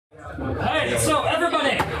Hey, so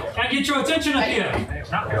everybody, can I get your attention up here?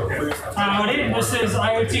 Howdy, this is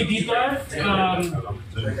IoT Deep Dive.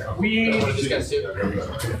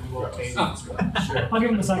 I'll give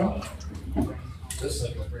him a second.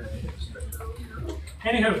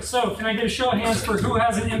 Anywho, so can I get a show of hands for who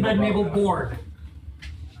has an mbed-enabled board?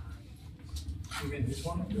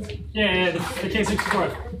 Yeah, the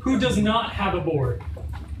K64. Who does not have a board?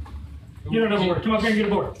 You don't have a board. Come up here and get a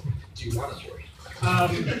board. Do you want a board?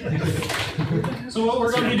 So what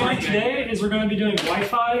we're going to be doing today is we're going to be doing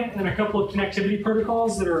Wi-Fi and a couple of connectivity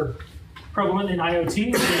protocols that are prevalent in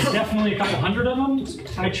IoT. There's definitely a couple hundred of them.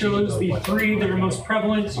 I chose the 3 that are most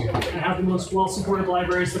prevalent and have the most well-supported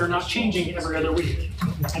libraries that are not changing every other week.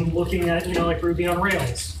 I'm looking at, like Ruby on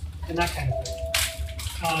Rails and that kind of thing.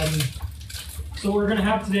 So what we're going to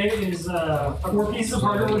have today is 4 pieces of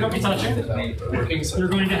hardware we're going to be touching. We're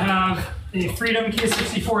going to have a Freedom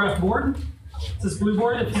K64F board. It's this blue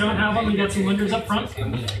board. If you don't have one, we got some lenders up front.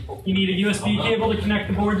 You need a USB cable to connect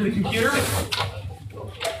the board to the computer.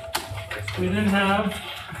 We then have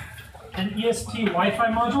an ESP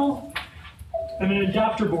Wi-Fi module and an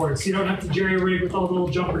adapter board, so you don't have to jerry-rig with all the little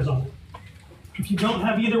jumpers on it. If you don't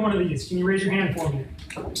have either one of these, can you raise your hand for me?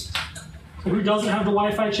 So who doesn't have the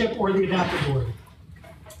Wi-Fi chip or the adapter board?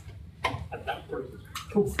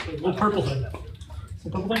 Cool, the little purple thing. The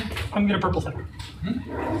purple thing? I'm gonna get a purple thing.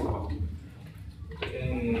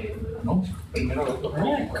 All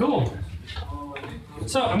right, cool.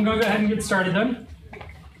 So I'm gonna go ahead and get started then.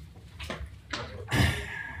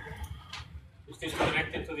 Is this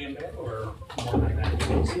connected to the embed or more like that?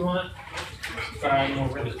 So you want? No,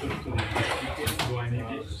 where this goes to the do I need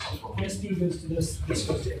this? USB goes to this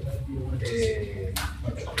goes to it.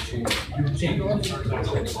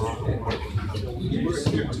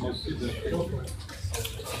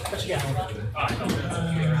 What you got? I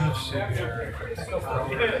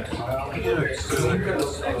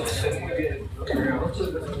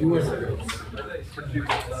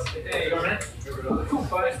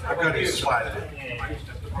got these slides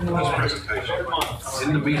in this presentation.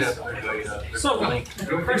 In the meetup, so,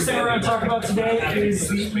 the first thing we're going to talk about today is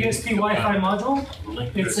the ESP Wi-Fi module.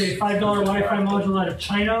 It's a $5 Wi-Fi module out of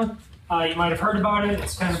China. You might have heard about it.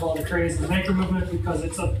 It's kind of all the craze in the maker movement because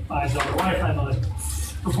it's a $5 Wi-Fi module.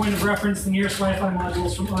 For point of reference, the nearest Wi-Fi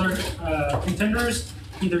modules from other contenders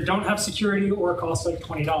either don't have security or cost like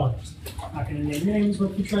 $20. I'm not going to name names,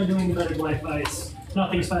 but if you try doing embedded Wi-Fi,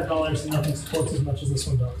 nothing's $5 and nothing supports as much as this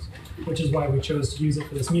one does, which is why we chose to use it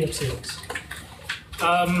for this meetup series.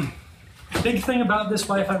 The big thing about this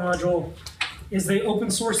Wi-Fi module is they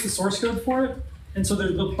open source the source code for it, and so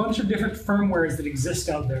there's a bunch of different firmwares that exist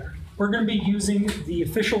out there. We're going to be using the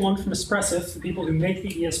official one from Espressif, the people who make the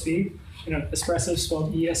ESP. Espressif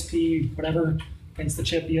spelled ESP, whatever, hence the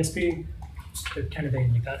chip ESP. They're kind of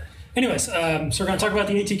vague like that. Anyways, so we're going to talk about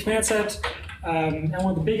the AT command set. And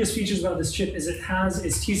one of the biggest features about this chip is it has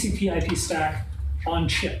its TCP IP stack on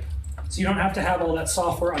chip. So you don't have to have all that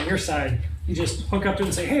software on your side. You just hook up to it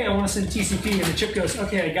and say, hey, I want to send TCP, and the chip goes,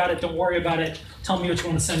 okay, I got it, don't worry about it. Tell me what you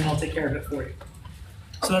want to send and I'll take care of it for you.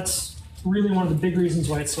 So that's really one of the big reasons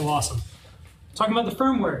why it's so awesome. Talking about the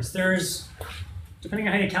firmwares, there's, depending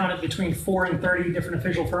on how you count it, between 4 and 30 different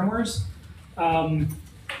official firmwares.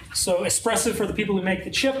 So Espressif, for the people who make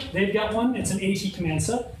the chip, they've got one. It's an AT command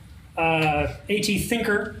set. AT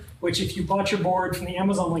Thinker, which if you bought your board from the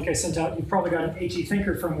Amazon link I sent out, you've probably got an AT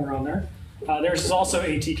Thinker firmware on there. Theirs is also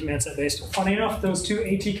AT command set based. Funny enough, those 2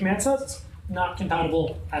 AT command sets, not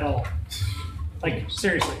compatible at all. Like,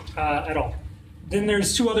 seriously, at all. Then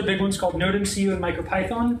there's 2 other big ones called NodeMCU and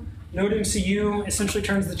MicroPython. NodeMCU essentially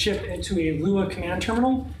turns the chip into a Lua command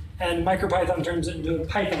terminal, and MicroPython turns it into a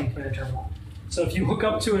Python command terminal. So if you hook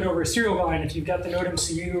up to it over a serial line, if you've got the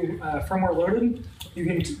NodeMCU firmware loaded, you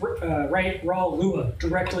can write raw Lua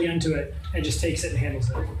directly into it and just takes it and handles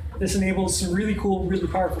it. This enables some really cool, really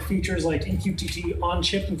powerful features like MQTT on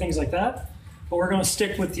chip and things like that. But we're going to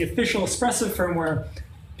stick with the official Espressif firmware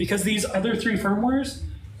because these other 3 firmwares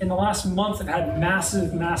in the last month have had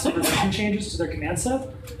massive, massive revision changes to their command set,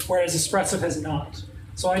 whereas Espressif has not.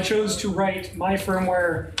 So I chose to write my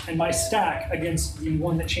firmware and my stack against the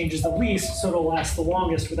one that changes the least so it'll last the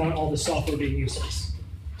longest without all the software being useless.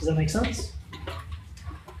 Does that make sense?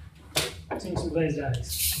 Seeing some glazed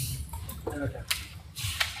eyes. Okay.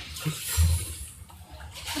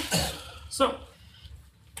 So,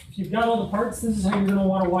 if you've got all the parts, this is how you're going to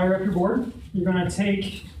want to wire up your board. You're going to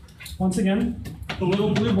take, once again, the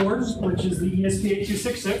little blue board, which is the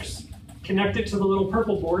ESP8266, connect it to the little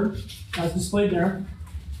purple board, as displayed there.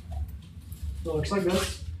 So it looks like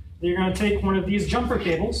this. Then you're going to take one of these jumper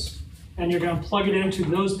cables, and you're going to plug it into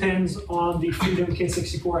those pins on the Freedom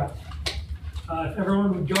K64F. If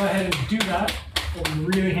everyone would go ahead and do that, that would be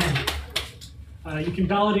really handy. You can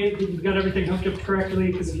validate that you've got everything hooked up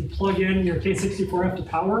correctly, because if you plug in your K64F to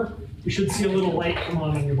power, you should see a little light come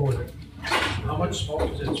on your board. How much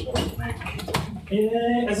smoke is it supposed to make?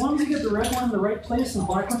 As long as you get the red one in the right place and the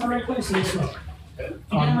black one in the right place, no smoke. If you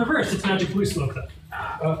get in reverse, it's magic blue smoke though.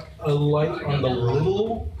 A light on the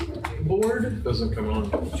little board doesn't come on.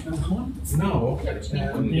 No, it's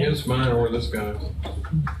mine or this guy's.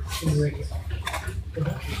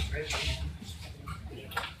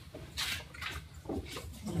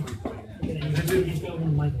 You've got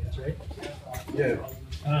one like this, right? Yeah.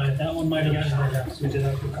 That one might have gotten rid of, so we did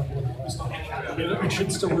that for a couple of hours. It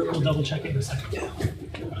should still work. We'll double check it in a second.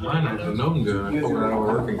 Mine is a known gun. I pulled it out of a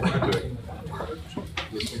working project.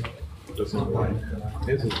 This one does not light.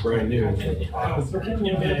 This is brand new.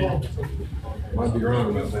 Might be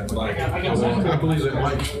wrong about that. Like, I believe that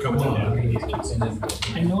light should come on.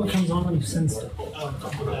 I know it comes on when you send stuff.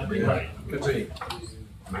 Yeah, could be.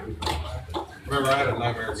 Remember, I had a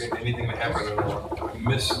nightmare getting anything that happened at all.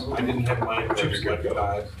 I didn't have my chips got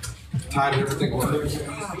tied and everything was.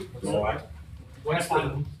 What's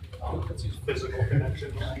the Physical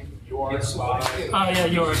connection. yeah,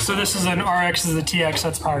 yours. So this is an RX, this is a TX,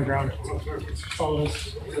 that's power ground. Follow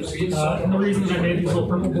this. And the reasons I made these little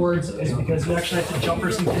purple boards is because you actually have to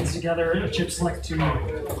jumper some pins together, a chip select to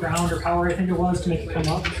ground or power, I think it was, to make it come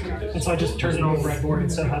up. And so I just turned it on a breadboard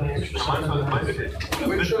instead of having extra stuff. The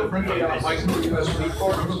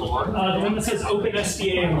one that says Open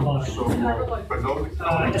SDA on the bottom.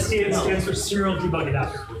 SDA stands for Serial Debug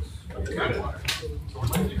Adapter.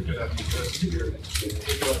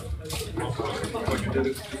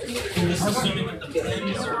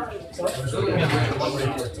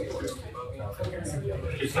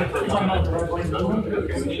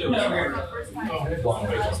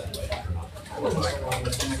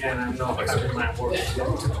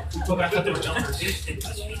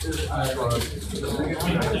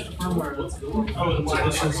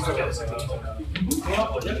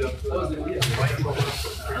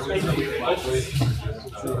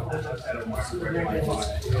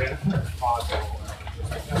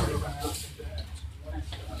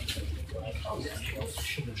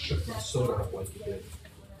 Should have shook my soda up like you did.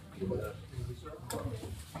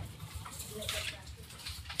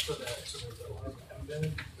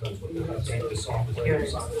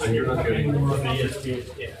 And you're not getting more of the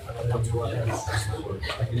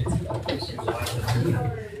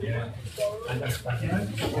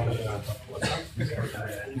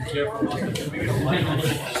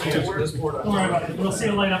Don't worry about it. We'll see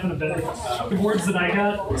it light up in a bit. The boards that I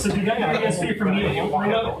got, so the ISP for me, it won't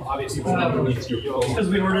light up. Because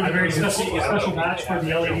we ordered a very special batch for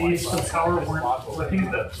the LEDs for the power weren't working.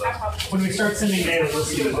 When we start sending data, we'll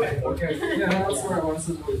see it light up.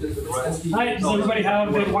 Alright, does everybody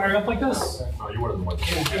have it wired up like this?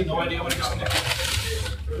 No idea what it's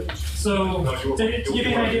So, to give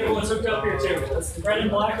you an idea of what's hooked up here too, red and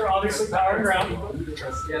black are obviously power and ground.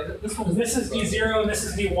 This is D0 and this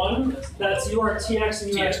is D1. That's URTX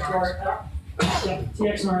and UXR. Yeah,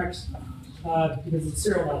 TX and RX. Because it's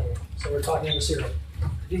serial level. So we're talking about serial.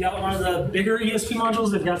 You got one of the bigger ESP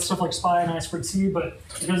modules, they've got stuff like SPI and I2C, but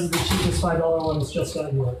because of the cheapest $5 one, it's just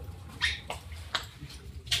got UART.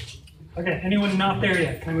 Okay, anyone not there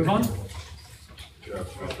yet? Can I move on? You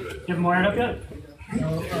haven't wired up yet?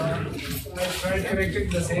 No, I tried connecting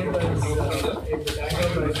the same as in the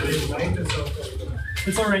diagram, but it's light is not.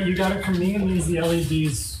 It's alright, you got it from me. It means the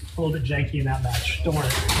LED's a little bit janky in that batch. Don't worry.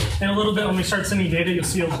 In a little bit, when we start sending data, you'll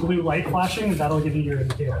see a blue light flashing, and that'll give you your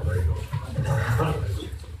indicator.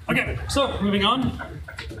 Okay, so moving on.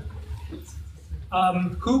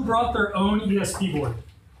 Who brought their own ESP board?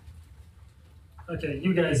 Okay,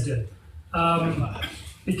 you guys did.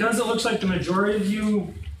 Because it looks like the majority of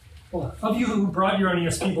you, well, who brought your own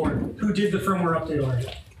ESP board, who did the firmware update already?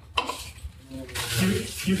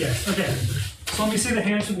 You guys, okay. So let me see the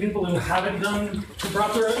hands for the people who haven't done, who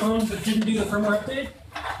brought their own but didn't do the firmware update.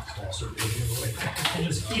 And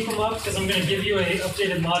just keep them up because I'm going to give you an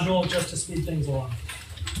updated module just to speed things along.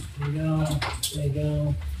 There you go, there you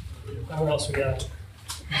go. Now what else we got?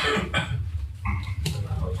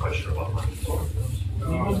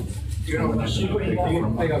 You know, I so much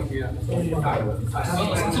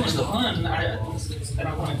the fun. I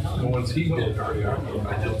don't want to know. The ones he did already. I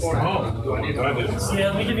didn't. Yeah,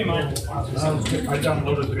 let me give you mine. I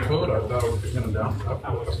downloaded the code. I thought it was going to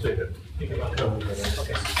update it.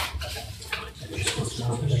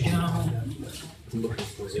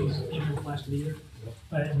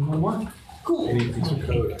 Alright, and one more. Cool. Any piece of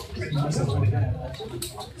code.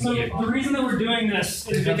 So the reason that we're doing this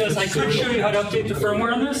is because I could show you how to update the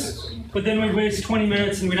firmware on this, but then we'd waste 20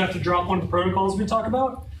 minutes and we'd have to drop one of the protocols we talk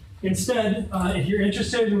about. Instead, if you're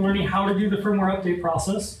interested in learning how to do the firmware update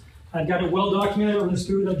process, I've got it well documented on this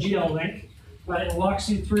GUI.gl link. It walks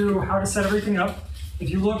you through how to set everything up. If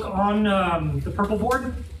you look on the purple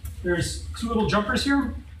board, there's two little jumpers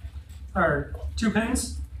here, or 2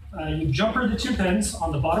 pins. You jumper the 2 pins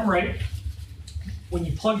on the bottom right. When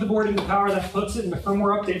you plug the board into power, that puts it in the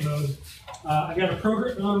firmware update mode. I've got a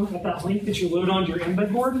program at that link that you load onto your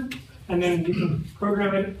mbed board, and then you can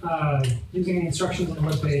program it using the instructions on the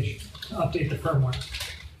web page to update the firmware.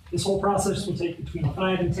 This whole process will take between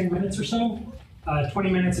 5 and 10 minutes or so, 20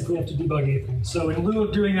 minutes if we have to debug anything. So in lieu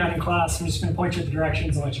of doing that in class, I'm just going to point you in the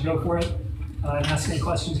directions and let you go for it, and ask any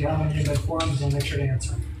questions you have on the mbed forums, and I'll make sure to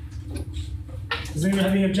answer them. Does anyone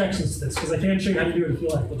have any objections to this? Because I can show you how to do it if you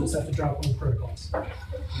like. We'll just have to drop one of the protocols.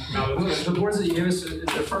 Now, the boards that you give us, is the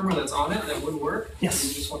firmware that's on it that would work? Yes.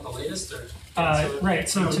 You just want the latest? Or? Right.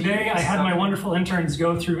 So today I had my wonderful interns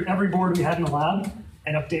go through every board we had in the lab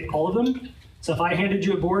and update all of them. So if I handed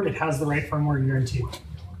you a board, it has the right firmware guarantee.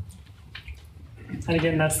 And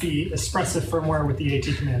again, that's the expressive firmware with the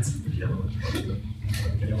AT commands.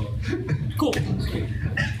 Cool.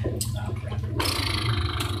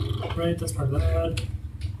 Right, that's part of that.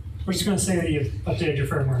 We're just going to say that you've updated your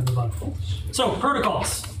firmware and move on. So,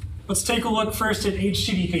 protocols. Let's take a look first at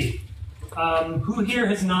HTTP. Who here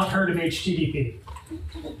has not heard of HTTP?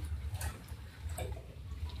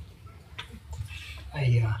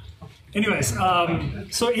 Anyways,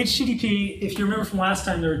 so HTTP, if you remember from last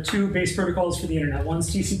time, there are 2 base protocols for the internet. One's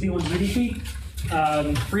TCP, one's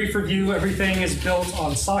UDP. Brief review, everything is built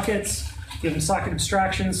on sockets. Give them socket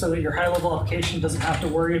abstraction so that your high-level application doesn't have to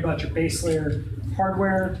worry about your base layer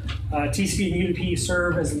hardware. TCP and UDP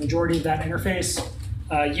serve as the majority of that interface.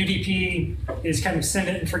 UDP is kind of send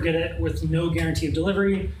it and forget it with no guarantee of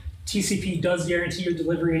delivery. TCP does guarantee your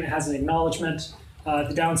delivery and it has an acknowledgement.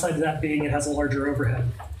 The downside of that being it has a larger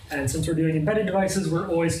overhead. And since we're doing embedded devices, we're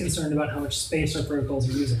always concerned about how much space our protocols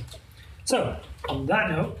are using. So on that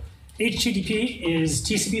note, HTTP is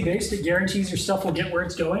TCP based. It guarantees your stuff will get where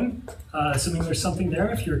it's going, assuming there's something there.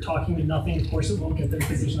 If you're talking to nothing, of course it won't get there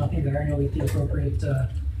because there's nothing there, and you'll get the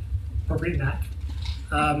appropriate MAC.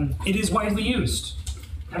 It is widely used.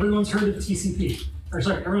 Everyone's heard of TCP, or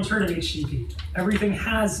sorry, everyone's heard of HTTP. Everything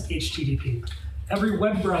has HTTP. Every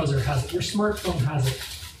web browser has it. Your smartphone has it.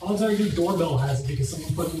 Odds are your doorbell has it because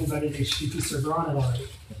someone put an embedded HTTP server on it already.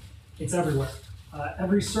 It's everywhere.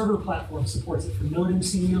 Every server platform supports it, from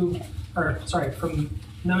Node.mcu, or sorry, from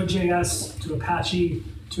Node.js to Apache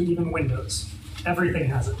to even Windows. Everything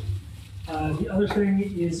has it. The other thing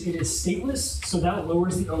is it is stateless, so that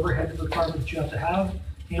lowers the overhead requirement that you have to have.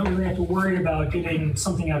 You don't really have to worry about getting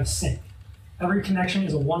something out of sync. Every connection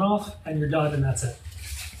is a one-off, and you're done, and that's it.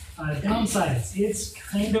 Downsides, it's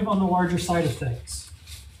kind of on the larger side of things.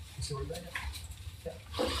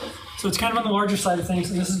 So it's kind of on the larger side of things,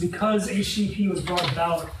 and this is because HTTP was brought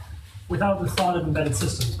about without the thought of embedded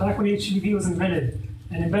systems. Back when HTTP was invented,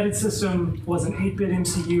 an embedded system was an 8-bit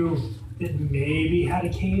MCU that maybe had a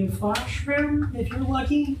K of flash RAM, if you're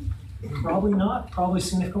lucky. Probably not, probably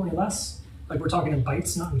significantly less. Like we're talking in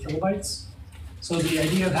bytes, not in kilobytes. So the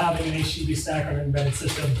idea of having an HTTP stack on an embedded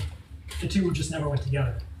system, the two just never went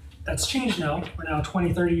together. That's changed now. We're now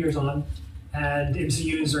 20, 30 years on, and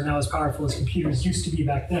MCUs are now as powerful as computers used to be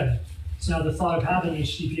back then. So now the thought of having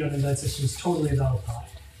HTTP on an embedded system is totally a valid thought.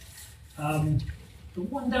 The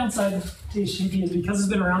one downside to HTTP is because it's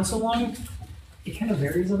been around so long, it kind of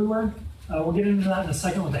varies everywhere. We'll get into that in a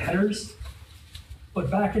second with the headers. But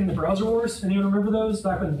back in the browser wars, anyone remember those?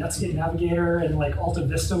 Back when Netscape Navigator and like Alta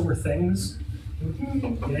Vista were things?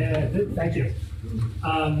 Yeah, thank you.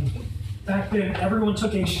 Back then, everyone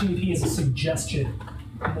took HTTP as a suggestion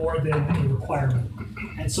more than a requirement.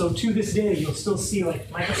 And so to this day, you'll still see like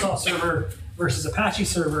Microsoft server versus Apache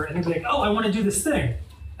server, and they'll be like, oh, I want to do this thing.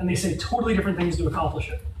 And they say totally different things to accomplish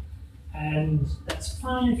it. And that's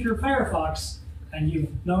fine if you're Firefox, and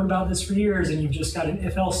you've known about this for years, and you've just got an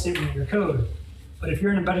if-else statement in your code. But if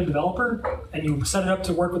you're an embedded developer, and you set it up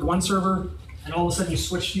to work with one server, and all of a sudden you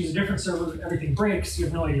switch to use a different server, everything breaks, you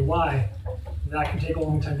have no idea why. That can take a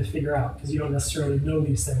long time to figure out, because you don't necessarily know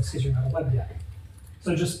these things because you're not a web guy.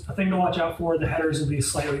 So just a thing to watch out for, the headers will be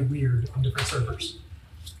slightly weird on different servers.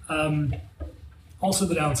 Also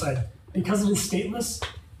the downside, because it is stateless,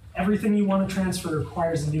 everything you want to transfer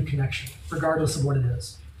requires a new connection, regardless of what it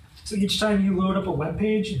is. So each time you load up a web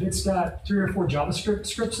page, if it's got 3 or 4 JavaScript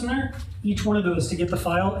scripts in there, each one of those to get the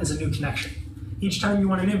file is a new connection. Each time you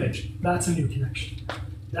want an image, that's a new connection.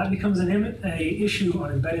 That becomes a issue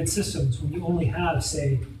on embedded systems when you only have,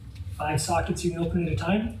 say, 5 sockets you can open at a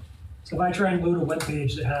time. So if I try and load a web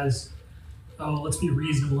page that has, let's be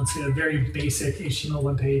reasonable, let's say a very basic HTML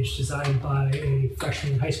web page designed by a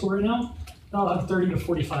freshman in high school right now, that'll have 30 to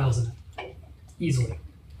 40 files in it, easily.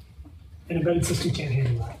 An embedded system can't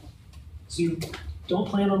handle that. So you don't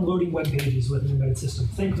plan on loading web pages with an embedded system.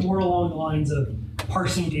 Think more along the lines of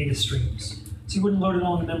parsing data streams. So you wouldn't load it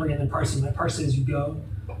all in memory and then parse it. You might parse it as you go.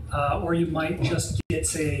 Or you might just get,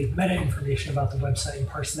 say, meta information about the website and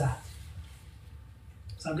parse that.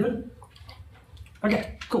 Sound good?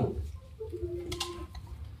 Okay, cool.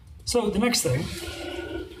 So the next thing,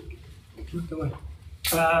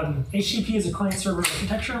 HTTP is a client-server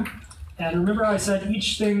architecture. And remember how I said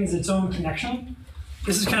each thing is its own connection?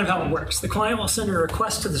 This is kind of how it works. The client will send a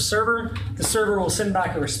request to the server will send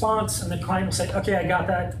back a response, and the client will say, okay, I got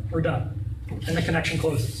that, we're done. And the connection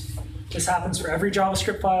closes. This happens for every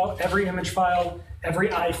JavaScript file, every image file, every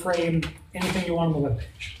iframe, anything you want on the web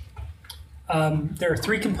page. There are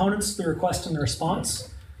 3 components, the request and the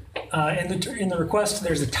response. In the request,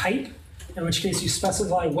 there's a type, in which case you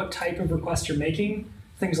specify what type of request you're making.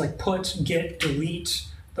 Things like put, get, delete,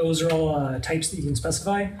 those are all types that you can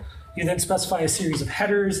specify. You then specify a series of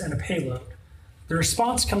headers and a payload. The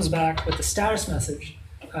response comes back with a status message.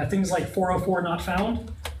 Things like 404 not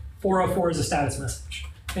found, 404 is a status message.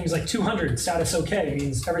 Things like 200, status okay,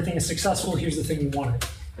 means everything is successful, here's the thing we wanted.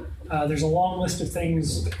 There's a long list of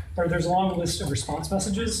things, or there's a long list of response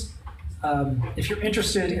messages. If you're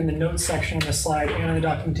interested in the notes section on this slide and in the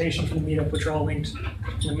documentation for the meetup, which are all linked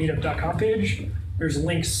in the meetup.com page, there's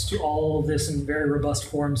links to all of this in very robust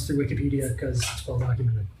forms through Wikipedia because it's well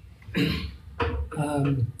documented.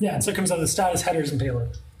 Yeah, and so it comes out of the status, headers, and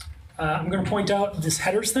payload. I'm going to point out this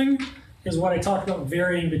headers thing is what I talked about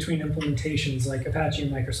varying between implementations like Apache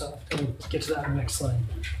and Microsoft. And we'll get to that in the next slide.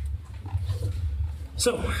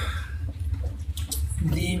 So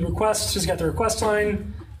the request has got the request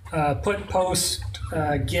line, put, post,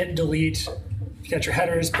 get, delete. You got your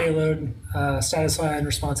headers, payload, status line,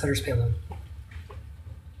 response, headers, payload.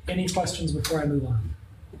 Any questions before I move on?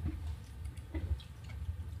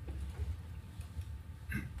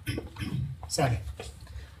 Second.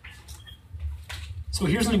 So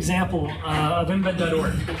here's an example of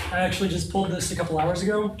mbed.org. I actually just pulled this a couple hours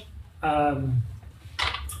ago.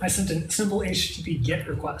 I sent a simple HTTP GET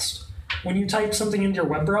request. When you type something into your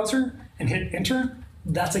web browser and hit enter,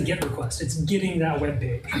 that's a GET request. It's getting that web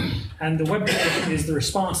page. And the web page is the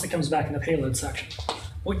response that comes back in the payload section.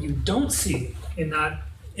 What you don't see in that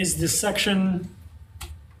is this section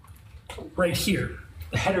right here,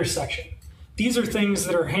 the header section. These are things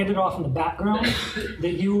that are handed off in the background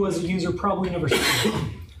that you as a user probably never see.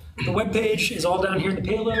 The web page is all down here in the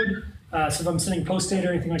payload. So if I'm sending post data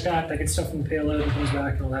or anything like that, that gets stuff in the payload and comes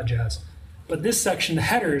back and all that jazz. But this section, the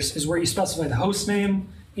headers, is where you specify the host name,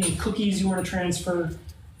 any cookies you want to transfer,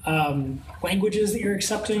 languages that you're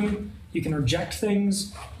accepting. You can reject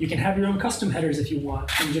things. You can have your own custom headers if you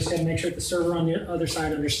want. You just got to make sure that the server on the other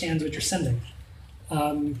side understands what you're sending.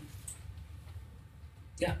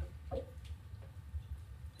 Yeah.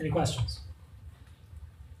 Any questions?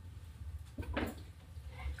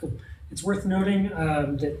 Cool. It's worth noting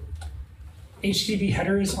that HTTP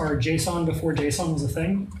headers are JSON before JSON was a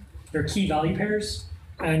thing. They're key value pairs.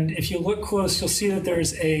 And if you look close, you'll see that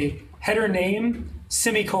there's a header name,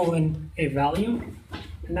 semicolon, a value.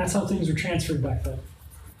 And that's how things were transferred back then.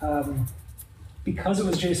 Because it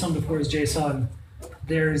was JSON before it was JSON,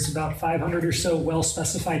 there's about 500 or so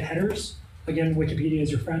well-specified headers. Again, Wikipedia is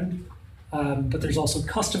your friend. But there's also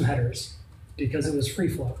custom headers because it was free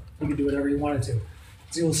flow. You could do whatever you wanted to.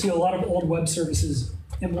 So you'll see a lot of old web services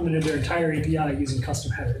implemented their entire API using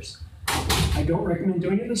custom headers. I don't recommend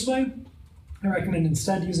doing it this way. I recommend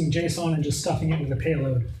instead using JSON and just stuffing it with a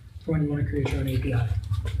payload for when you want to create your own API.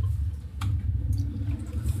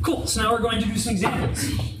 Cool, so now we're going to do some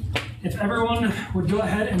examples. If everyone would go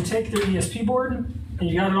ahead and take their ESP board and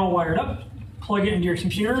you got it all wired up, plug it into your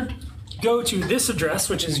computer, go to this address,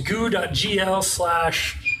 which is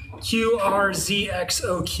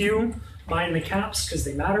goo.gl/QRZXOQ, mind the caps because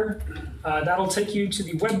they matter. That'll take you to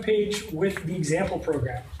the web page with the example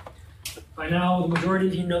program. By now, the majority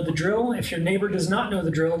of you know the drill. If your neighbor does not know the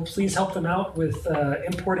drill, please help them out with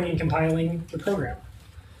importing and compiling the program.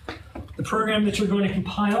 The program that you're going to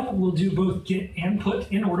compile will do both get and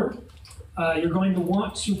put in order. You're going to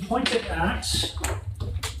want to point it at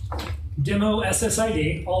demo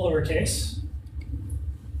SSID, all lowercase.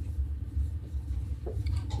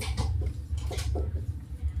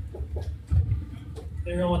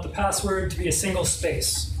 You're going to want the password to be a single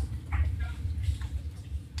space.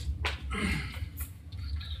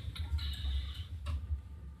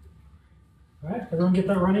 everyone get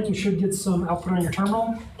that running? You should get some output on your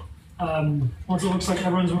terminal. Once it looks like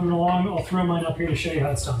everyone's moving along, I'll throw mine up here to show you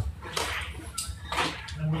how it's done.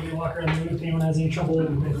 And when you walk around the room, if anyone has any trouble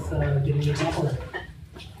with getting the example.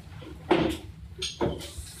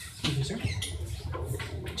 Excuse me, sir.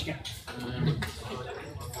 What you got?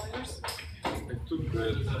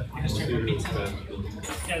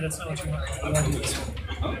 Yeah, that's not what you want.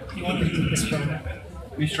 You want to do this one.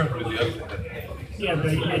 We struggled with the other one. Yeah, but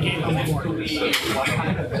I gave them more. Don't do that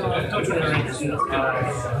right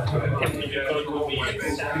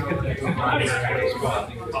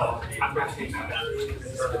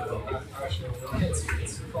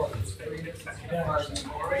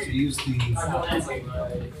Use the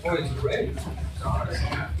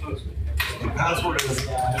password is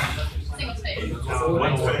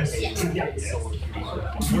one face.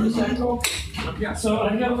 So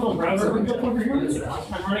I've got a little browser hooked up over here.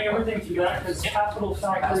 I'm running everything through that because Capital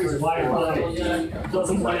Factory's Wi-Fi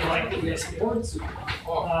doesn't really like the USB ports.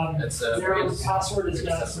 Their password has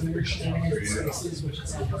got some weird shenanigans and spaces, which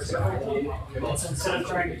is not very good. So instead of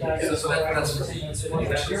trying to tag it, I just went down to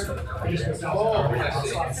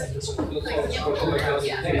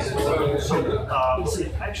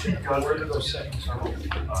I actually got rid of those settings.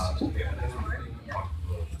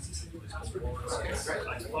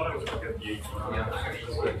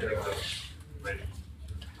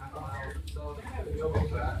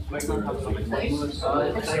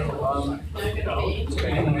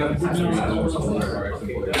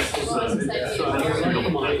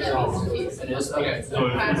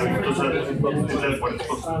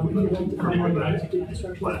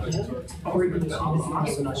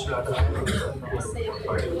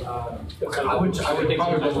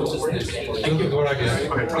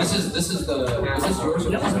 This is yours?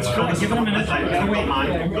 Yep, give it a minute. I gotta wait.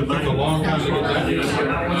 There's a long time to get that.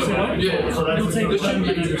 Yeah. So it'll take 10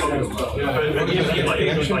 minutes or so.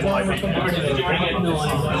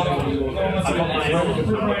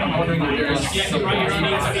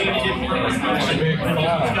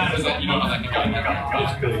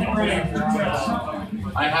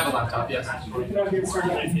 I have a laptop, yes. We got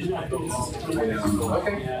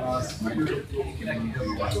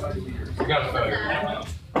it better.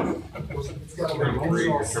 Okay,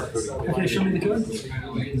 show me the code.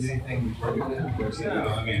 Yeah,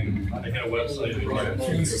 I mean, I got a website. I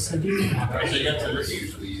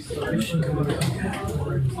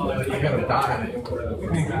got a dot in it.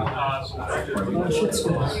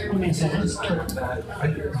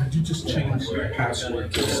 Did you just change your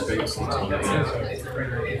password to space? Get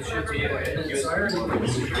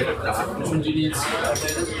a dot. Would you need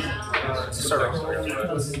start over?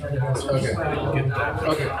 Okay.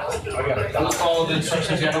 Okay. I got a dot. Follow the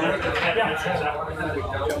instructions you have over?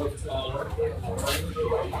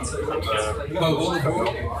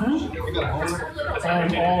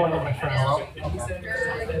 All of my friends.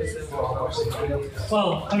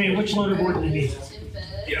 Well, I mean, which loader board do you need?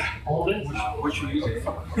 Yeah. All of it? What you using?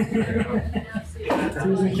 So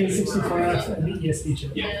using K64F and the ESD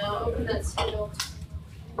chip.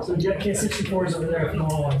 So you got K64s over there if you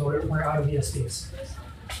want one, but we're out of ESDs.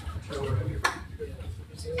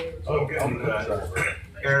 Oh, getting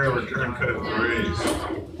error return code 3.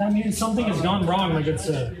 That means something has gone wrong, like it's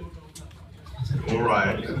All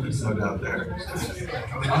right, it's not out there.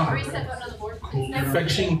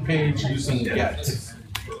 Fetching page using get.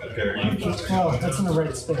 Okay. oh, that's in the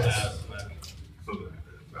right space.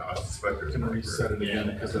 I suspect there's I'm gonna reset it again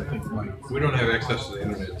because I think my. We don't have access to the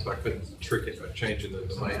internet, so I couldn't trick it by changing the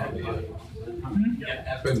domain.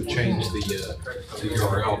 Couldn't change the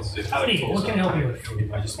URL. Howdy, what can I help you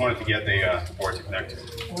with? I just wanted to get the board to connect. A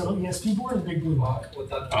little ESP board or big blue box? So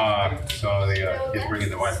he's bringing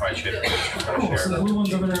the Wi-Fi chip. Cool, so the blue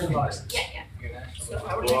one's over there in the box.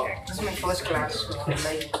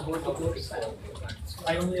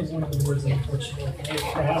 I only have one of the boards, unfortunately.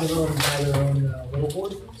 I had to go and buy their own little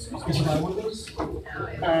board. Did you buy one of those?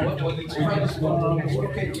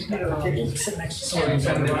 Sit next to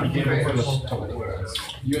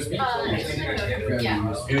USB?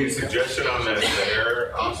 Any suggestion on the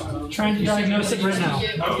error? Trying to diagnose it right now.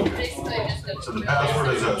 So the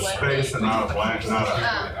password is a space and not a blank, not a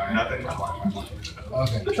nothing.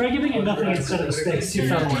 Okay. Try giving it nothing instead of a space. See if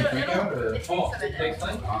that'll work.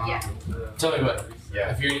 Tell me what.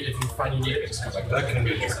 Yeah. If you find you need it, just come back. That can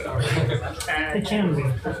be tricky. It can be.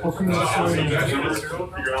 Open the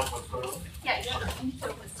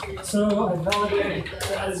So I validated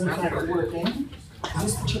that is in fact working. Is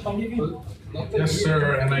this the chip I gave you? Yes,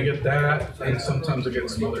 sir. And I get that, and sometimes I get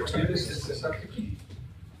some other texts. Can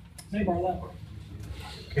I borrow that?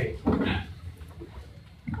 Okay.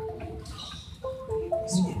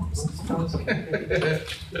 So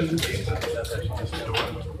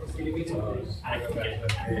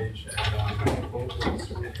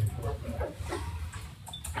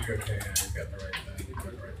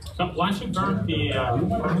once you burn the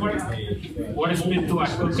firmware, what is it to a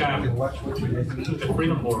CoAP to the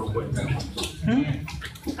freedom board with?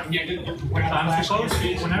 When I'm supposed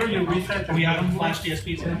to, whenever you reset the Atom Flash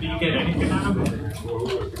DSPs, do you get anything out of it?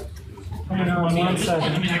 Hang on one I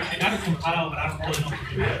second. mean, I got it compiled, but I don't really know what to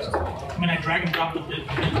do with it. I mean, I drag and drop it.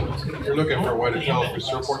 You're looking for what it tells if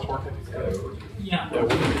your port's working? Yeah.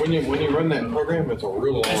 When you run that program, it's a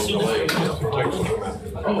real long delay. It's a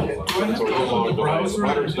real long delay.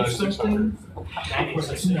 Battery's 9600.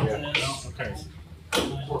 Okay.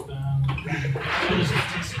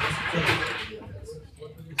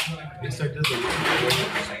 Yes, I did.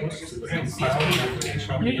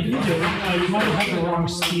 You do. You might have had the wrong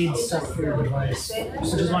speed set for your device,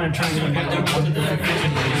 which is why I'm trying to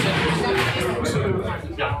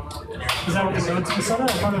Is that what the code set? I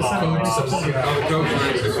thought it was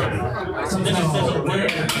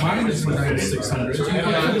set. Mine is 9600.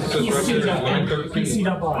 PC'd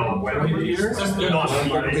up on.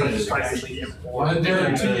 There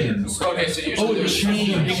are teams. Okay, so usually Oh, it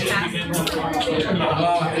changed.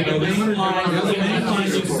 The main line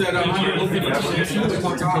you set up.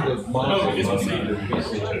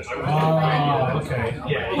 Okay.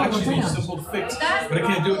 Well, that should be simple to fix, but I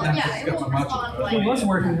can't do it now because I got my module. It was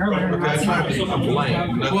working earlier. Okay, I tried to be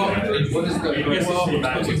complain.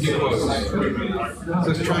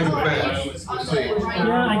 Just trying to fetch.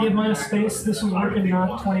 Yeah, I gave mine a space. This was working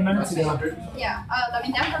not 20 minutes ago. Yeah, I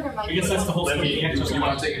mean that program might I guess that's the whole thing.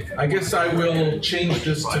 I guess I will change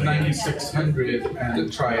this to 9600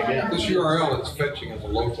 and try again. This URL it's fetching as a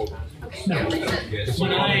local. No.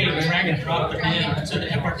 When I drag and drop the bin to the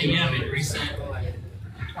FRDM, it reset.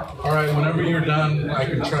 All right, whenever you're done, I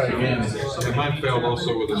can try again. And mine failed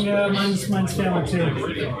also with this. Yeah, mine's failing too.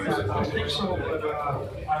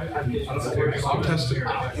 I'll test it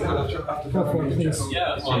Go for it, please.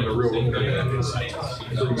 on the real internet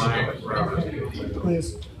through my router.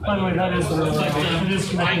 Please. By the way, that is the real one. It is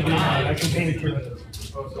connected to the internet. I can ping through it.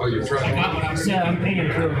 Oh, you're trying. Yeah, I'm pinging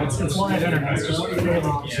through it. It's live internet. It's just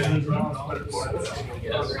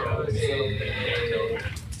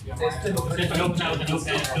If I open out the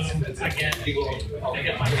notepad, I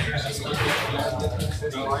get my address.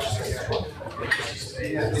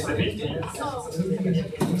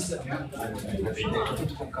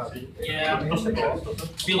 Yeah,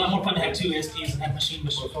 it'd be a lot more fun to have two SPs and have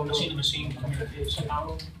machine-to-machine communication.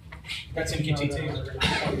 That's MQTT.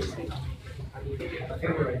 I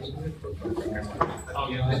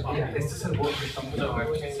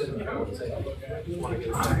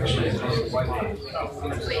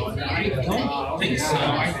don't think so.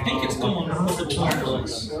 I think it's going over the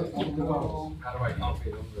wireless.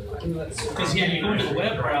 Because yeah, you go into the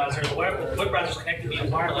web browser. The web browser is connected via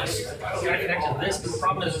wireless. You got connected to this. The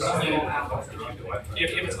problem is there's only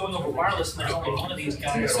if it's going over wireless, and there's only one of these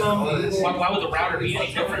guys. So why would the router be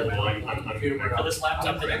any different for this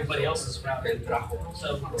laptop than everybody else's router?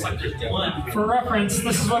 So it's like there's one. For reference,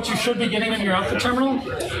 this is what you should be getting in your output terminal.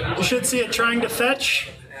 You should see it trying to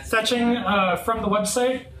fetching from the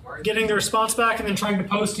website, getting the response back, and then trying to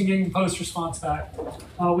post and getting the post response back.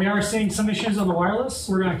 We are seeing some issues on the wireless.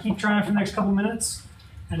 We're going to keep trying for the next couple minutes.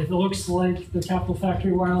 And if it looks like the Capital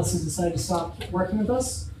Factory Wireless has decided to stop working with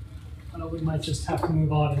us, we might just have to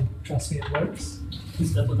move on, and trust me, it works.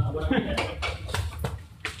 It's definitely not what I'm at.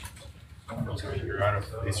 You're out of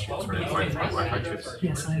these chips for Wi-Fi chips.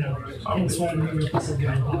 Yes, I know. Hence why we were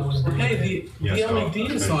considering. Hey, the LED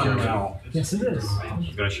is on now. Yes, it is. I'm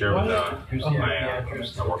going to share with my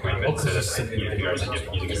workmate that said that you guys are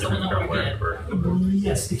using a different firmware for.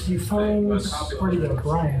 Yes, if you find where do you go,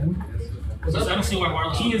 Brian? I don't see why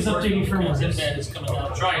wireless. He is updating firmware. Mbed is coming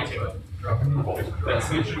out. Trying to.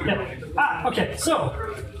 Yeah. Okay, so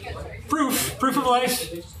proof of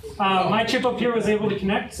life. My chip up here was able to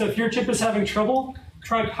connect. So if your chip is having trouble,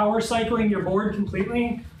 try power cycling your board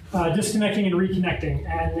completely, disconnecting and reconnecting,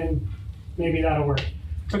 and then maybe that'll work.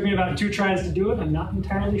 Took me about 2 tries to do it. I'm not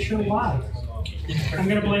entirely sure why. I'm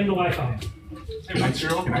going to blame the Wi-Fi. Can I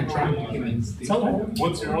try?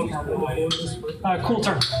 What's your cool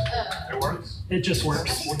term. It works? It just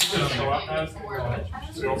works. What's the CoAP has?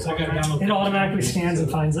 It automatically scans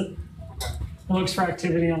and finds it. It looks for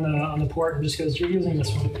activity on the port and just goes, you're using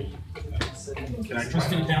this one. Can I Just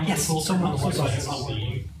gonna download Yes, the full so terminal.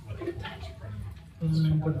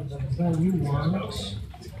 you want.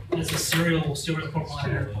 It's a serial port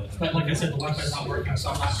monitor. But like I said, the Wi-Fi is not working, so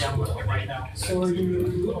I'm not downloading it right now. So are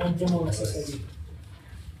you on demo SSID?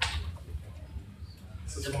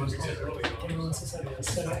 Yeah,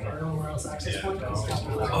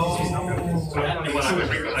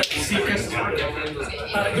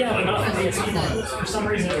 but not from the DSP. For some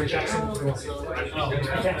reason it rejects it. I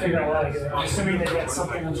can't figure out why. I'm assuming they get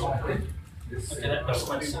something on top. Okay, that makes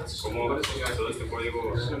much sense. So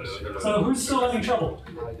who's still having trouble?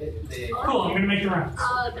 Cool, I'm going to make the rounds.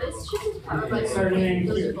 This chip is powered by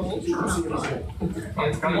Starting here.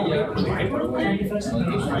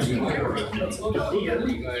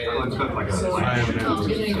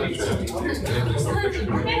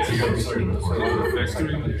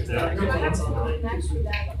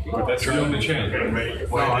 That's your only chance.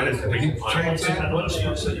 No, I didn't. We can change that.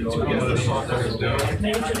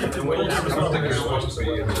 I don't think you're supposed to be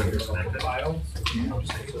in the file.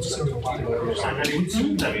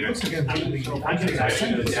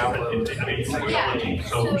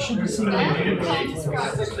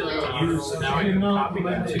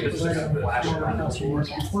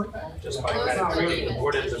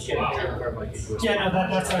 Yeah, no,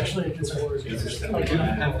 that's actually a concern. Like,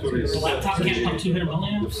 The laptop can't pump 200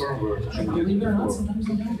 milliamps? believe it or not, sometimes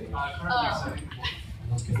they don't.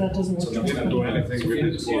 If that doesn't work. You didn't do anything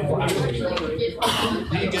really. You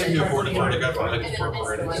gave me a board card, I got my head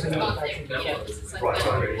for it. You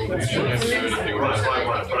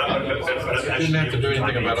didn't have to do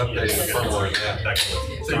anything about updating the firmware in that.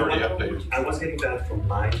 It's already updated. I was getting that from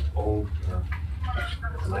my own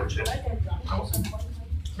chip.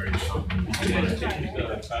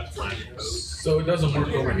 So it doesn't work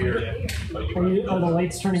over here. Are the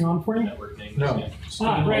lights turning on for you? No.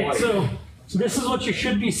 Ah, right, so this is what you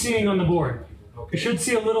should be seeing on the board. You should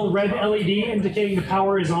see a little red LED indicating the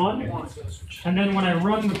power is on. And then when I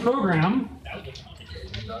run the program,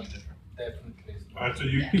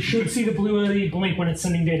 you should see the blue LED blink when it's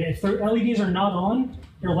sending data. If the LEDs are not on,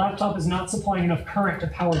 your laptop is not supplying enough current to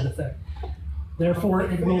power the thing. Therefore,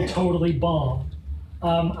 it will totally bomb.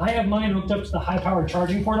 I have mine hooked up to the high-powered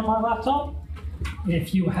charging port on my laptop.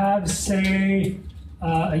 If you have, say,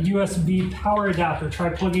 a USB power adapter, try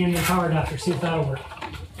plugging in the power adapter, see if that'll work.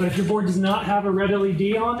 But if your board does not have a red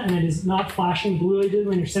LED on and it is not flashing blue LED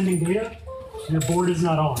when you're sending data, your board is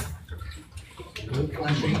not on.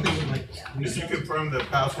 Did you confirm the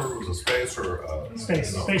password was a space or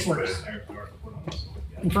Space. Space works.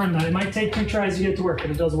 Confirm that. It might take 2 tries to get it to work,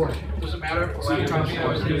 but it does work. Does it matter if the laptop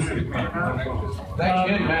That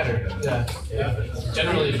can matter. Yeah.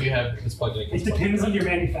 Generally, if you have this plugged in. It depends on your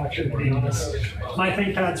manufacturer, to be honest. My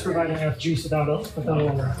ThinkPad's providing enough juice without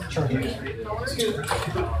charging.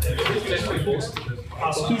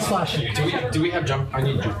 He's flashing. Do we have jump? I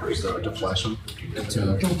need jumpers though to flash them. Go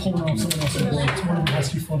pull them off someone else's board. It's one of them has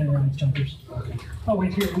to be floating around with jumpers. Oh,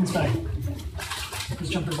 wait, here, one's back. There's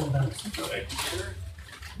jumpers in the back.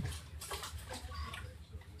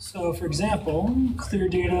 So, for example, clear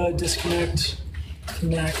data, disconnect,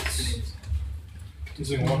 connect.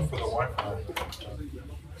 Using one for the Wi-Fi.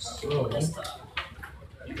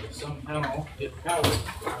 Somehow get power.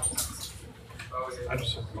 I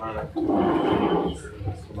just have mine.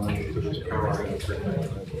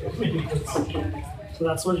 So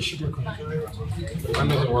that's what it should look like. Mine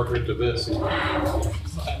doesn't work into this.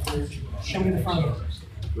 Show me the front.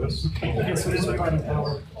 This? Okay, so this is providing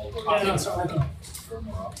power. Yeah, no, it's not working.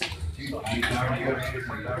 One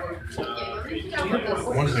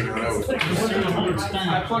thing I know.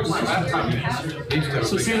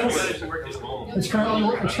 So see this? It's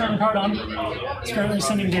currently powered on. It's currently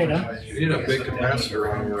sending data. You need a big capacitor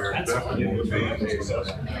on there. Definitely would be.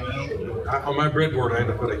 On my breadboard, I had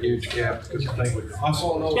to put a huge gap because the thing would.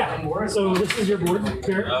 Yeah. So this is your board,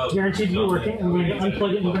 guaranteed to be working. I'm going to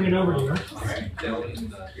unplug it and bring it over to you.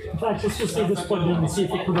 In fact, let's just leave this plugged in and see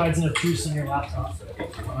if it provides enough juice in your laptop.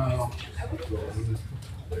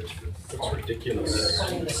 That's ridiculous.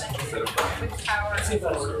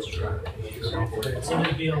 It's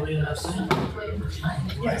only be able to enough sound. The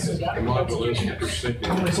module is super sticky.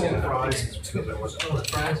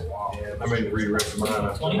 I mean, rewrite mine.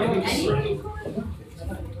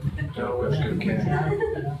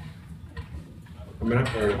 I mean, I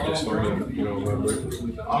played this one, you know,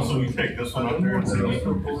 also we take this one up there and then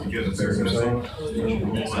you get it there. The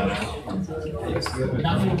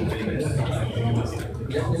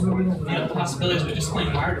other possibility is we just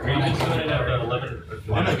plain wired it. You can put it at 11.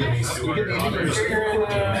 I'm not getting these.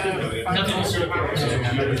 Nothing will serve not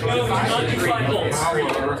 5 volts.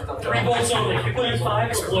 3 volts only. If you put in 5,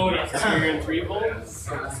 explode it. So you're in 3 volts.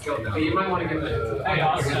 Hey, you might want to give it. Hey,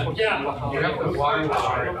 Austin. Yeah. You have the wire.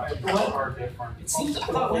 It seems I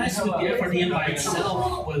thought when I saw the FRDM by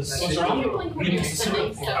itself was wrong. Maybe it's the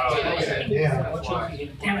circuit board.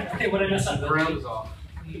 Damn it. Okay, what did I mess up? The ground is off.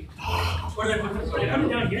 What did I put it down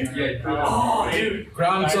here? Oh, dude.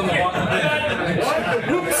 Ground's on the wrong pin. What?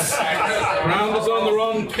 Oops. Ground is on the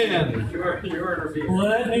wrong pin.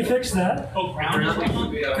 Let me fix that. Oh,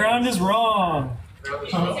 ground is wrong?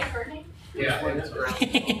 Ground is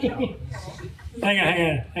wrong. Hang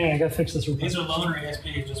on, I gotta fix this real quick. These are loaner ASP,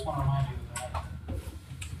 just want to remind you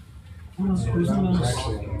of that. Where's the mouse?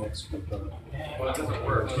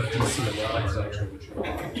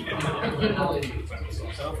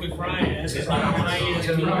 So if we fry it, it's not one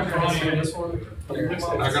IESP, we fry it.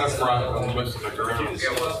 I got a fry on the list of the ground.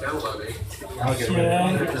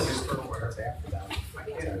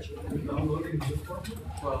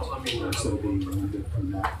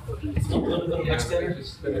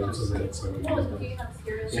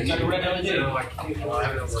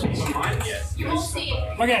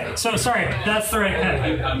 Okay, so sorry, that's the right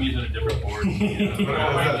pen. I'm using a different board.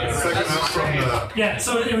 Yeah,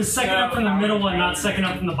 so it was second up from the middle one, not second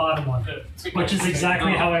up from the bottom one, which is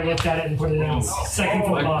exactly how I looked at it and put it in. Second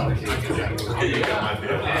from the bottom. But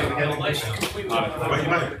you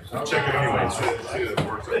might check it anyway, see if it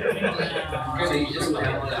works.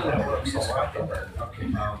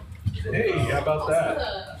 Hey, how about that?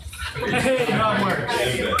 Hey, how it works.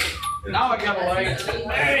 Now I got a light.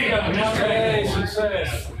 There you go. Now Hey,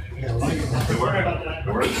 success. sorry about that.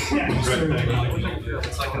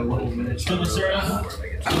 It's like a little miniature. Still the cereal?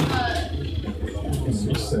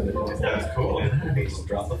 That's cool.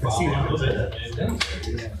 Drop the file.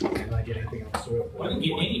 I didn't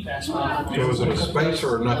get any password. So was it a space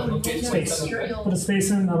or nothing? Space. Put a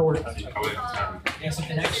space in, that'll work. Yeah, so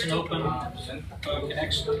connection open,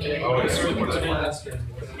 connection. Oh, yeah.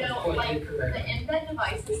 No, like the embed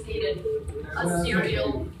device is stated a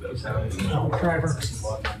serial. No, driver.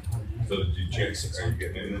 So did you check, are you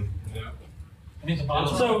getting in? I think the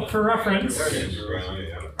bottom. So for reference,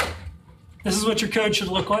 this is what your code should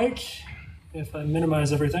look like if I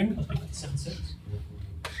minimize everything. 7.6.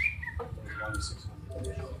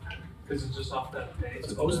 Is it just off that page?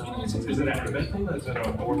 Is it an academic? Is it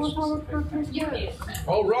a board?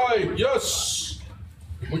 All right, yes.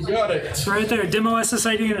 We got it. It's right there, demo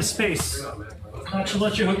SSID in a space. That should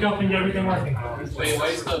let you hook up and get everything working. Wait, why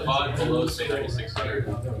is the bot below say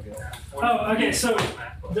 9600? Oh, okay, so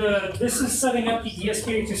this is setting up the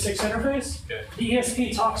ESP86 interface. The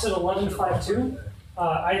ESP talks at 1152.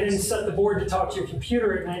 I then set the board to talk to your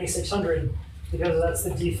computer at 9600 because that's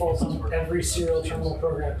the default on every serial terminal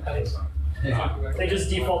program. They just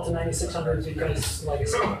default to 9600 because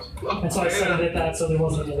legacy. And so I set it at that so there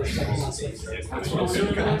wasn't another step in that space.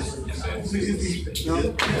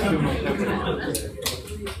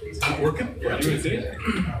 Working? Yeah. I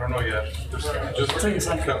don't know yet. Just connect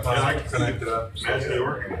it up. Magically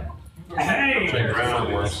working. Hey! Change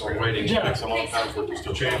ground works, so I'm waiting. It takes a long time for it to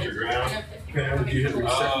still change your ground. Did you hit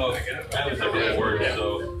reset? Oh, that was like that word,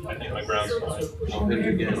 so I think my ground's fine.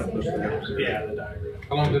 Yeah.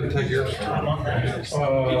 How long did it take yours? 20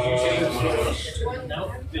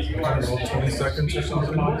 seconds or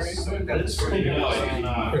something. Here,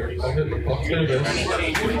 I'll do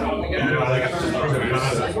this.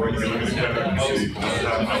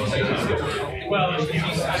 Well, I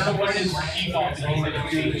don't know what it is default.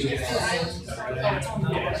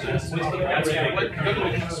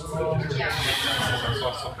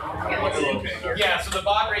 Yeah, so the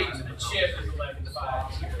baud rate to the chip is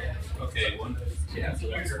 11.5. Okay, one. Yeah.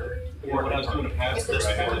 Or when I was doing a pass through,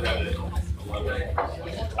 I had to have it 11.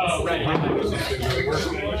 Oh, right.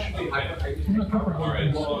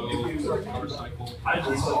 Alright, so power cycle. I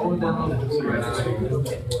just slow down.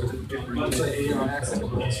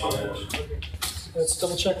 Let's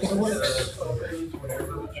double check if it works.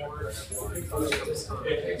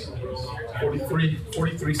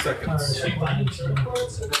 43 seconds from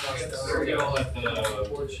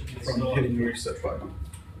hitting the reset button.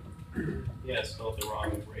 Yeah, spelled the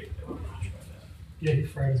wrong rate. Yeah, he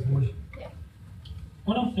fried his board.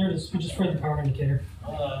 Oh no, there it is. We just fried the power indicator.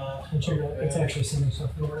 Make sure it's actually sending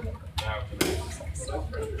stuff forward.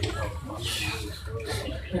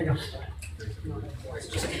 There you go.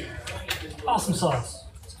 Awesome sauce.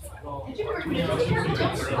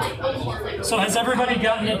 So has everybody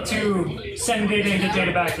gotten it to send data into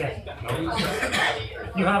data back yet?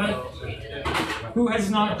 You haven't? Who has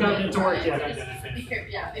not gotten it to work yet?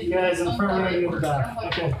 Yeah. You guys in front of me in the back.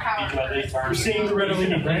 Okay. You're seeing the red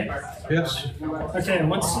LED, right? Yes. Okay,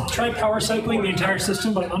 let's try power cycling the entire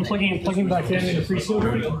system by unplugging and plugging back in the freestyle.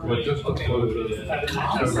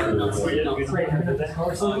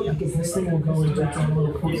 Power cycle, because this thing will go into a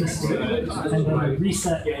little closest state, and then the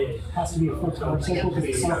reset has to be a full power cycle because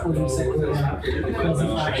the software reset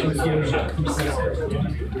doesn't actually give a reset.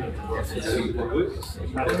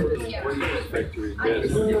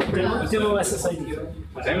 Demo SSID.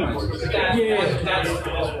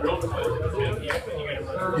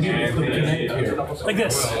 Yeah. Like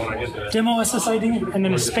this. Demo SSID and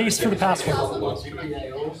then a space for the password.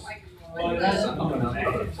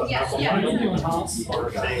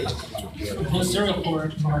 The serial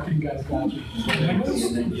port marketing guys got you.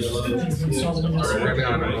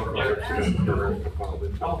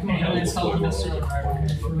 Install the serial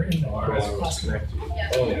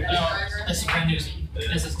This is brand new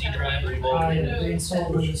SSD drive. They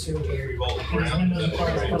installed the serial port.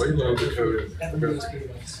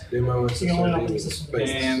 Demo So you can only open the system.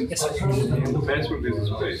 and password is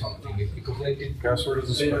a space. Password is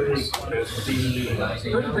a space.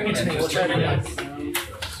 Bring it to me. We'll try it again.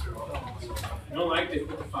 I don't like they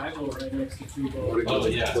put the 5 right next to 3 volts. Oh,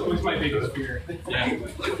 yeah. That was my biggest fear. Yeah.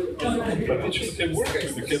 But it just didn't work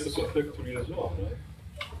because the kit was so thick to me as well, right?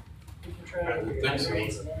 I would think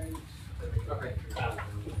so.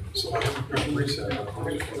 So I have to reset.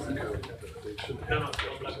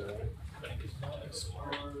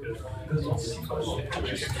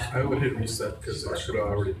 I would hit reset because I should have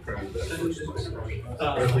already printed that first place.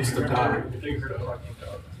 Or at least the time.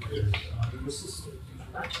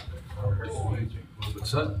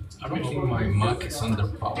 What's that? I don't think my Mac is under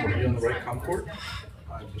power. Are you on the right COM port?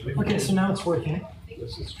 Okay, so now it's working.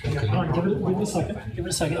 Hold on, give it a second. Give it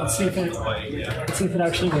a second. Let's see if it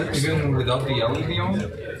actually works. Even without the LED on?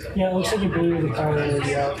 Yeah, it looks like you blew the power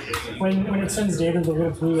LED out. When it sends data, the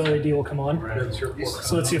little blue LED will come on.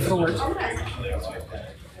 So let's see if it'll work.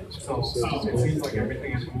 It seems like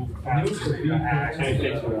everything is moved fast.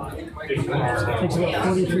 Takes about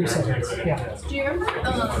 43 seconds. Yeah. Do you remember,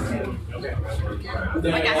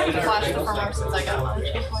 like I haven't flashed the firmware since I got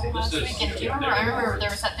launched last week, and do you remember, I remember there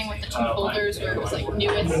was that thing with the 2 folders where it was like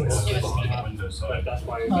newest. No, not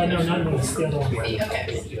this, the other one. Okay.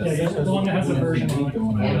 Yeah, the one that has the version.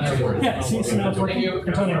 Yeah, see, so now it's working.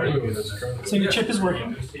 Antonio. So your chip is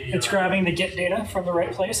working. It's grabbing the get data from the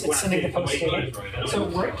right place. It's sending the post data. So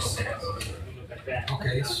it works.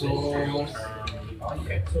 Okay, so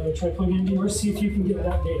So try plugging into yours, see if you can get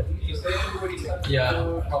that data. yeah,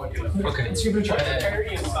 okay. Let's give it a try.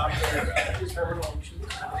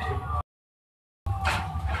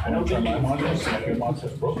 I don't think my monitor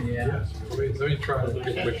is broken. Yeah. Let me try to get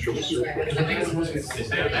a picture of the circuit. What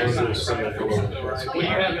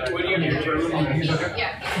do you have in your terminal?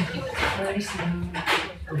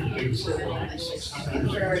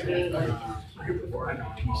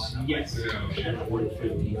 Yes.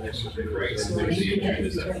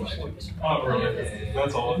 Oh, really?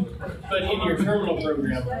 That's all. But in your terminal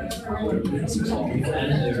program.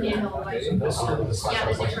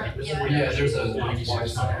 Yeah, there's a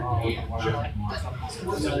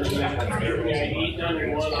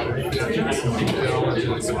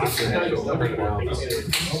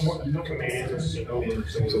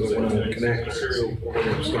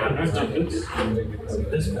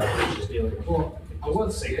I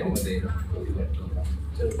was saying data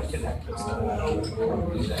to connect this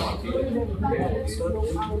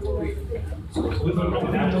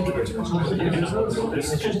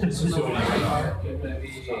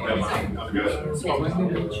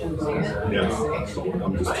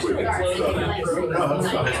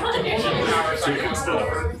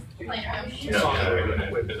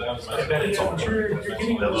I bet it's all true.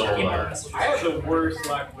 I have the worst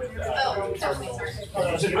luck with that.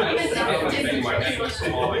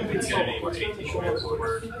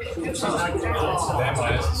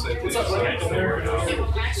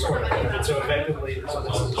 So effectively,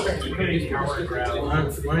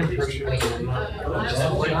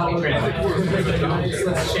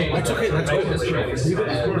 That's okay, that's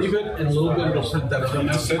good. Leave it and a little bit it'll print that.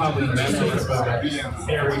 That's probably about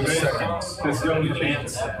seconds. This young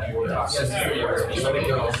chance. Let it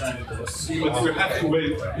go. You have to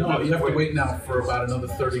wait. No, you have to wait now for about another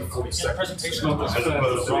 30, 40 seconds. As opposed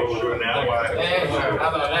to now. How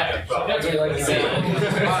about that?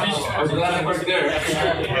 I'm glad I worked there.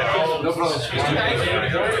 No problem.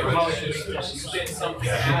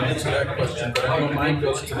 Answer that question, but I know mine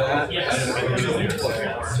goes to that.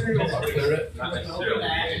 Clear it.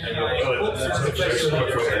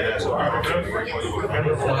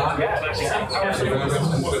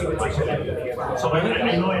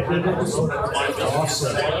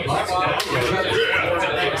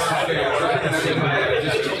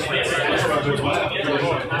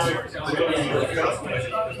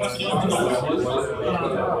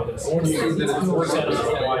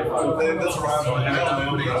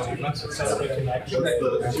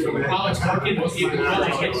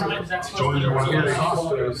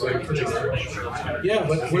 Yeah,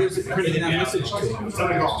 but where's it printing that message to?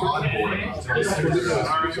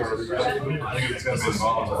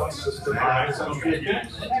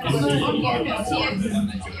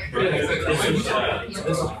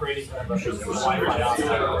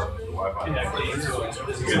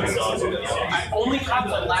 I only caught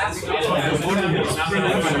the last one.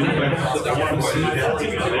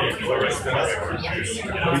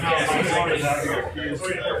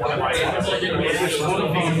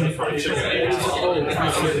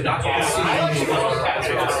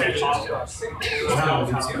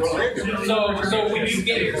 So when you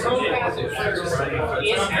get your ProPass, it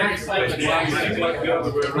acts like a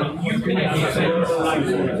you can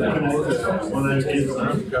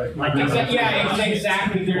yeah,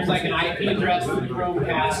 exactly. There's like an IP address for the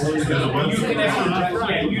ProPass. You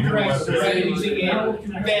connect you direct using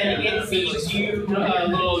it, then it feeds you a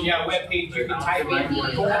little web page you can type in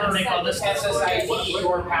or SSID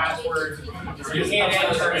or password. You can't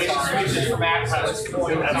enter it, switches from access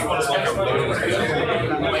point. Well,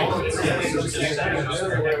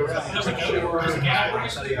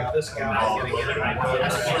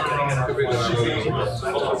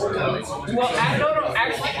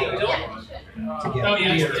 actually they don't. Oh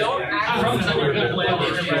yeah, don't act on your good web.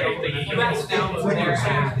 You have to download their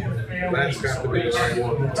app.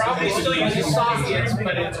 Probably still using sockets,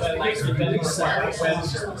 but it's like the web service.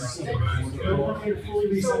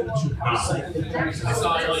 It's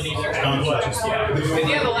not really neat. But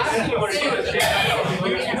yeah, the last thing you want to do is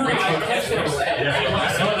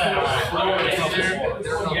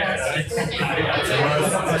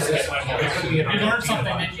you learn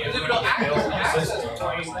something that you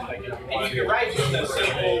and you can write just a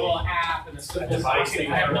simple app and a simple device. I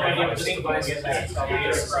have no idea what the device is. I'm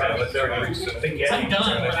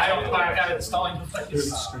done, but I don't quite have it installing.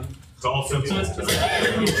 It's all simple. So it's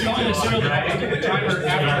installing a serial driver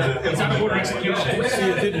after it's out of order execution.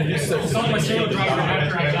 Installing my serial driver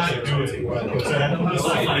after I got it.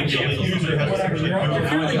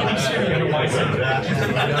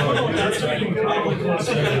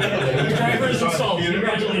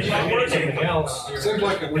 Seems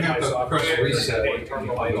like we have to press reset.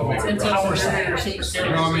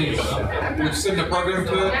 We send the program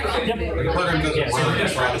to it, the program doesn't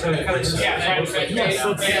work.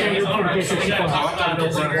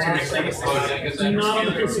 Not on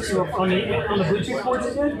the P64, on the Bluetooth ports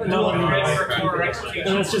it did, but no on the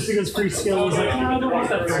and that's just because Freescale was like, no, I don't want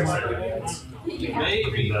that very much.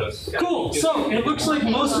 Cool, so it looks like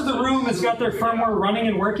most of the room has got their firmware running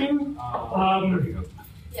and working.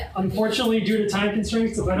 Unfortunately, due to time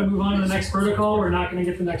constraints, if I don't move on to the next protocol, we're not going to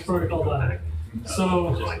get the next protocol done.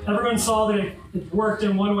 So everyone saw that it worked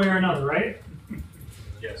in one way or another, right?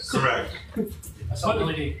 Yes. Correct.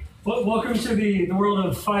 Welcome to the world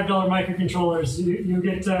of $5 microcontrollers. You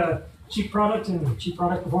get cheap product, and cheap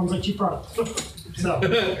product performs like cheap product. So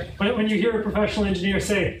when you hear a professional engineer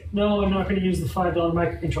say, no, I'm not going to use the $5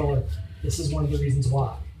 microcontroller, this is one of the reasons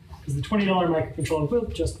why. Because the $20 microcontroller will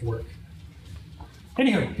just work.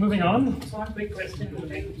 Anywho, moving on. So one quick question. Where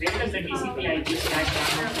does the TCP IP stack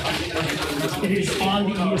down? It is on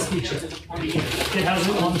the ESP chip. It has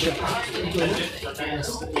it on the chip.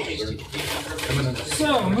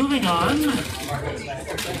 So, moving on. No,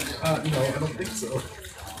 I don't think so.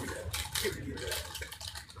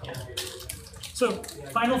 So,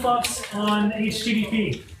 final thoughts on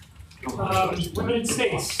HTTP. Limited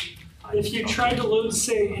space. If you tried to load,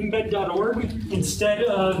 say, mbed.org instead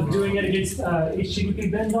of doing it against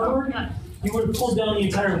httpben.org, you would have pulled down the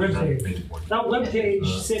entire web page. That web page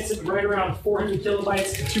sits at right around 400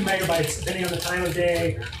 kilobytes to 2 megabytes, depending on the time of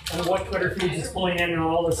day and what Twitter feeds it's pulling in and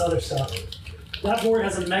all this other stuff. That board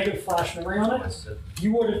has a mega flash memory on it.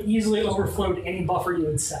 You would have easily overflowed any buffer you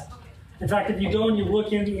had set. In fact, if you go and you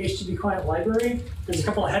look in the HTTP client library, there's a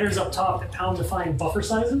couple of headers up top that pound define buffer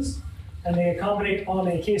sizes. And they accommodate on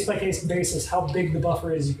a case-by-case basis how big the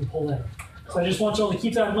buffer is you can pull in. So I just want you all to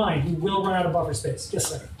keep that in mind. You will run out of buffer space. Yes,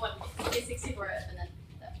 sir? What? 64 and then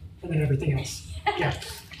that. And then everything else. Yeah.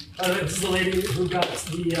 This is the lady who got the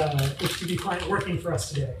HTTP client working for us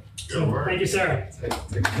today. So thank you, Sarah.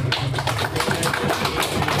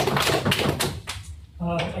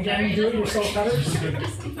 I again, do-it-yourself headers.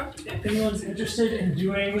 If anyone's interested in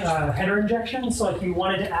doing header injection, so if you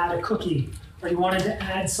wanted to add a cookie, or you wanted to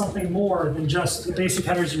add something more than just the basic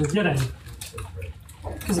headers you were getting.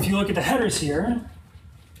 Because if you look at the headers here,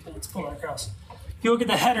 let's pull that across. If you look at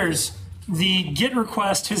the headers, the GET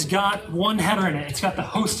request has got one header in it. It's got the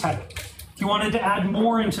host header. If you wanted to add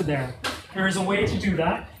more into there, there is a way to do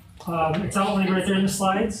that. It's outlined right there in the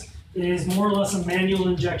slides. It is more or less a manual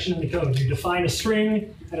injection in the code. You define a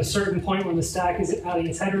string at a certain point when the stack is adding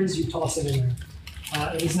its headers, you toss it in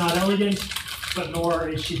there. It is not elegant, but nor are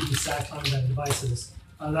HTTP stacks on embedded devices.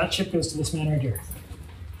 That chip goes to this man right here.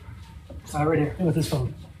 Right here, with his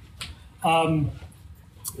phone.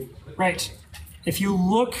 Right. If you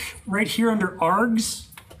look right here under args,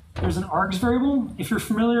 there's an args variable. If you're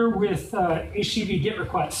familiar with HTTP GET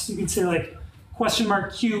requests, you can say like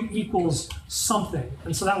 $q equals something.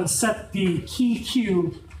 And so that would set the key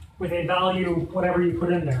q with a value, whatever you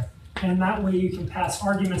put in there. And that way you can pass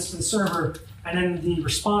arguments to the server, and then the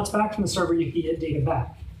response back from the server, you can get data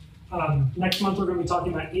back. Next month, we're going to be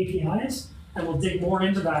talking about APIs, and we'll dig more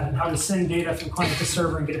into that and how to send data from client to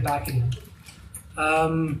server and get it back again.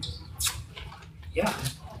 Yeah.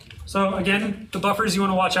 So again, the buffers you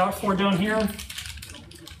want to watch out for down here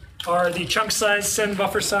are the chunk size, send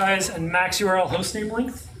buffer size, and max URL hostname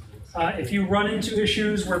length. If you run into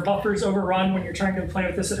issues where buffers overrun when you're trying to play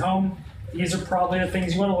with this at home, these are probably the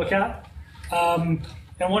things you want to look at. And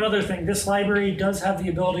one other thing, this library does have the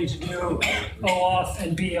ability to do OAuth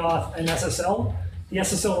and BAuth and SSL. The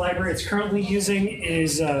SSL library it's currently using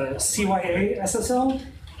is CYA SSL.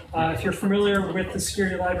 If you're familiar with the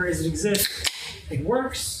security libraries that exist, it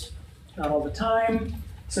works, not all the time.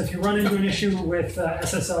 So if you run into an issue with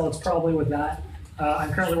SSL, it's probably with that.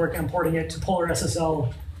 I'm currently working on porting it to Polar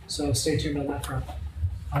SSL, so stay tuned on that front.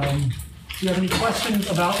 If you have any questions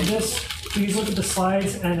about this, please look at the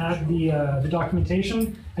slides and at the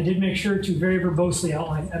documentation. I did make sure to very verbosely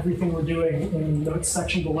outline everything we're doing in the notes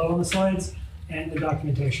section below on the slides and the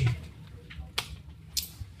documentation.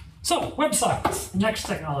 So, WebSockets, the next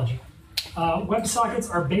technology. WebSockets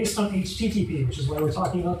are based on HTTP, which is why we're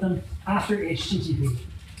talking about them after HTTP.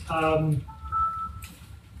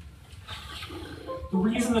 The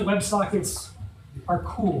reason that WebSockets are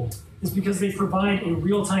cool is because they provide a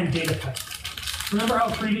real-time data pipe. Remember how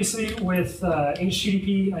previously with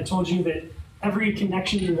HTTP, I told you that every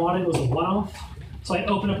connection you wanted was a one-off? So I'd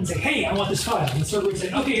open up and say, hey, I want this file. And the server would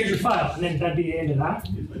say, okay, here's your file. And then that'd be the end of that.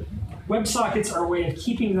 WebSockets are a way of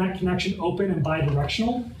keeping that connection open and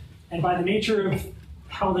bidirectional. And by the nature of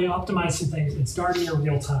how they optimize some things, it's darn near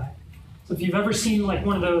real time. So if you've ever seen like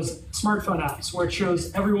one of those smartphone apps where it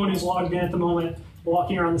shows everyone who's logged in at the moment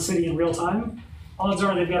walking around the city in real time, odds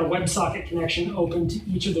are they've got a WebSocket connection open to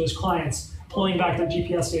each of those clients, pulling back that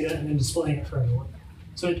GPS data and then displaying it for everyone.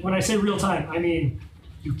 So when I say real time, I mean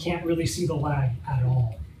you can't really see the lag at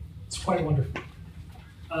all. It's quite wonderful.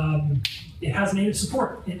 It has native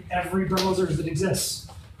support in every browser that exists,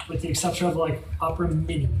 with the exception of like Opera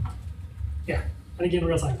Mini. Yeah, and again,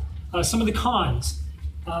 real time. Some of the cons.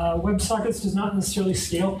 WebSockets does not necessarily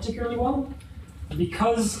scale particularly well.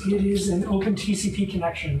 Because it is an open TCP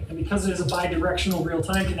connection, and because it is a bidirectional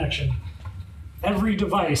real-time connection, every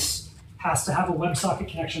device has to have a WebSocket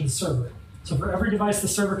connection to the server. So for every device the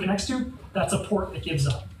server connects to, that's a port that gives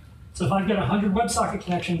up. So if I've got 100 WebSocket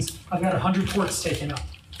connections, I've got 100 ports taken up.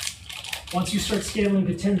 Once you start scaling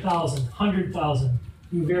to 10,000, 100,000,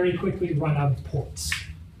 you very quickly run out of ports.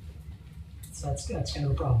 So that's kind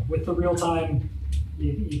of a problem. With the real-time,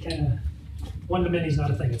 you kind of, one-to-many is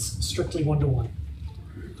not a thing. It's strictly one-to-one.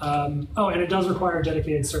 Oh, and it does require a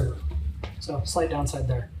dedicated server. So slight downside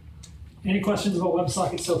there. Any questions about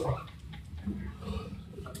WebSockets so far?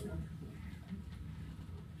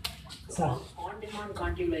 So. On demand,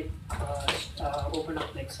 can't you like open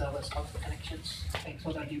up like server stuff connections, like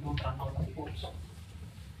so that you don't run out of ports?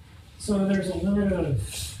 So there's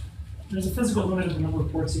a physical limit of the number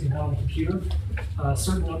of ports you can have on a computer. A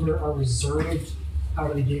certain number are reserved out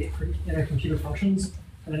of the gate for inner computer functions,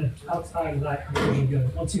 and then outside of that, you're usually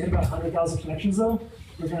good. Once you hit about 100,000 connections, though,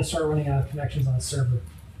 you're going to start running out of connections on a server.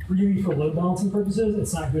 Really, for load balancing purposes,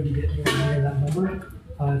 it's not good to get anywhere near that number.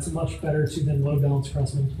 It's much better to then load balance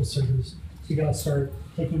across multiple servers. So you got to start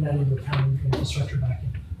taking that into account and infrastructure back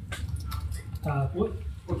in. What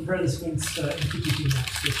compare this against MQTT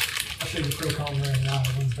maps, which I'll show you the protocol right now.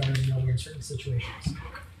 One's better than the other in certain situations.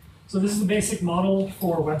 So this is the basic model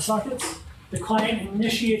for WebSockets. The client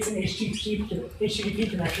initiates an HTTP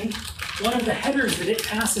connection. One of the headers that it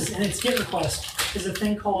passes in its GET request is a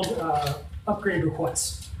thing called upgrade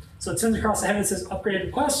request. So it sends across a header that says upgrade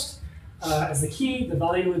request. As the key, the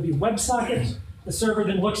value would be WebSocket. The server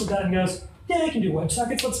then looks at that and goes, yeah, I can do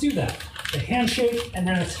WebSockets, let's do that. They handshake, and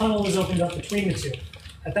then a tunnel is opened up between the two.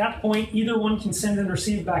 At that point, either one can send and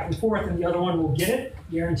receive back and forth, and the other one will get it,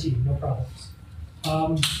 guaranteed, no problems.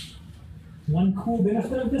 One cool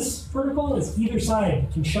benefit of this protocol is either side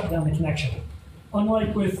can shut down the connection.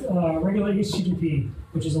 Unlike with regular HTTP,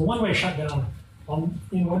 which is a one-way shutdown,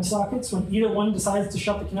 in WebSockets, when either one decides to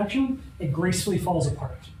shut the connection, it gracefully falls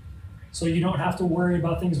apart. So you don't have to worry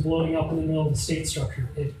about things blowing up in the middle of the state structure.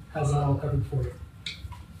 It has it all covered for you.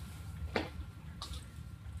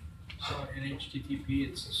 So in HTTP,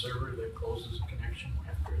 it's the server that closes the connection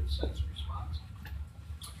after it sends a response.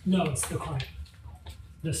 No, it's the client.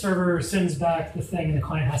 The server sends back the thing and the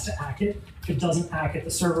client has to ACK it. If it doesn't ACK it,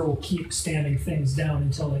 the server will keep standing things down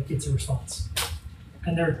until it gets a response.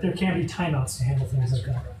 And there can be timeouts to handle things like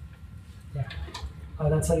that. Yeah.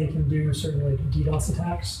 That's how you can do certain like DDoS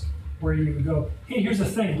attacks, where you go, hey, here's a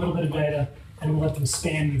thing, a little bit of data, and we'll let them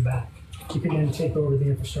spam you back. You can then take over the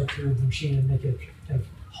infrastructure of the machine and make it kind of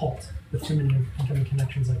halt with too many incoming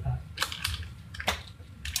connections like that.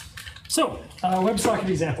 So, WebSocket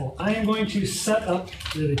example. I am going to set up,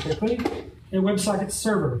 really quickly, a WebSocket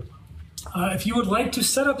server. If you would like to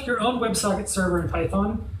set up your own WebSocket server in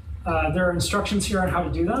Python, there are instructions here on how to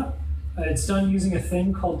do that. It's done using a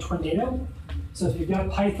thing called Tornado. So if you've got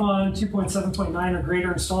Python 2.7.9 or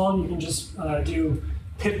greater installed, you can just do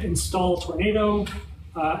pip install Tornado,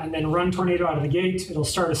 and then run Tornado out of the gate. It'll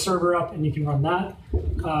start a server up, and you can run that.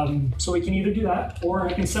 So we can either do that, or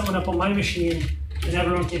I can set one up on my machine, and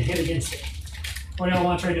everyone can hit against it. What do y'all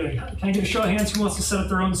want to try doing? Can I get a show of hands who wants to set up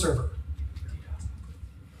their own server?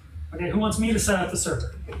 Okay, who wants me to set up the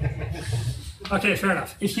server? Okay, fair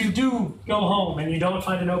enough. If you do go home and you don't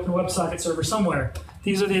find an open WebSocket server somewhere,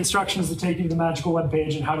 these are the instructions that take you to the magical web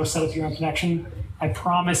page and how to set up your own connection. I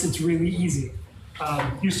promise it's really easy.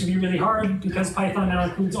 Used to be really hard because Python now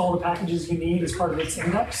includes all the packages you need as part of its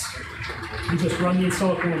index. You just run the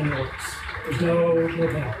install command and it works. There's no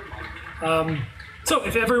pain. So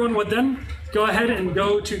if everyone would then go ahead and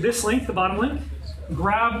go to this link, the bottom link,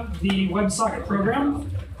 grab the WebSocket program,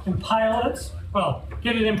 compile it, well,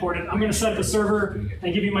 get it imported. I'm going to set up a server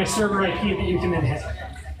and give you my server IP that you can then hit.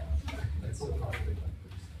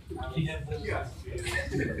 We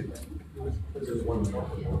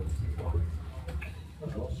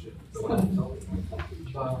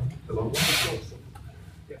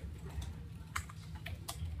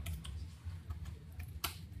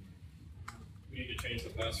need to change the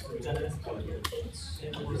password.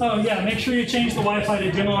 Oh yeah, make sure you change the Wi-Fi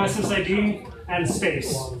to demo SSID and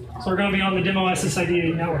space. So we're going to be on the demo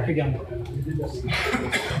SSID network again.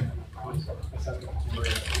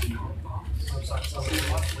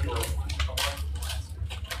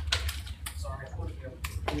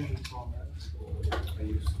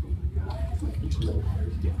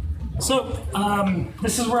 So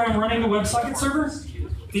this is where I'm running the WebSocket server.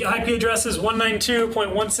 The IP address is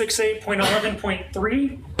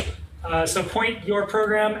 192.168.11.3. So point your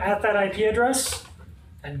program at that IP address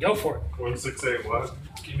and go for it. 168 what?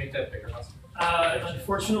 Can you make that bigger?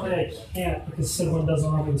 Unfortunately, I can't because someone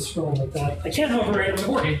doesn't want me to scroll like that. I can't hover it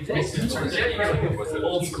over the board.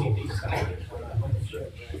 Old school.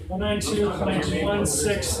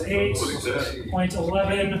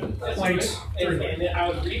 192.168.11.3. I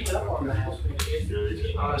was reading up on that. In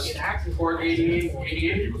Access Port 88.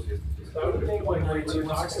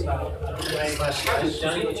 Talks about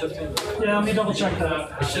Yeah, let me double check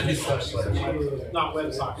that. It should be slash. not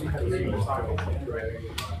WebSocket.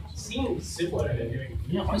 Seems similar.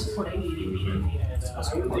 Yeah, I was put connecting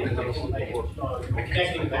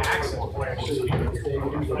the access port.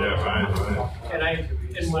 Yeah, right.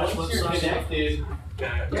 And once you're connected,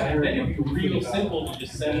 then it'd be real simple to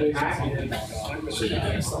just send a packet.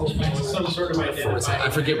 Some sort of identifier. I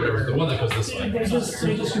forget whatever, the one that goes this way. They just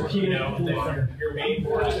repeat it. Your main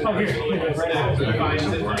port. Oh, here.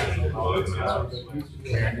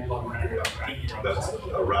 That's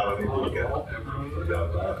a route I need to look at.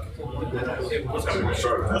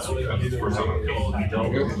 That's what I need for someone to look at.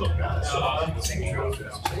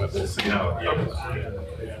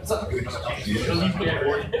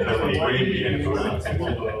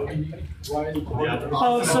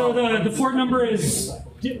 Oh, so the port number is,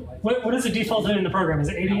 what is the default in the program? Is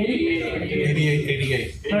it 8080?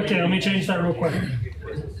 8888. Okay, let me change that real quick.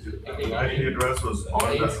 The IP address was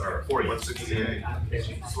on the 168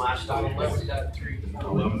 slash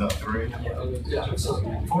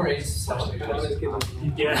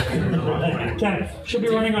 11.3. Yeah. Okay, should be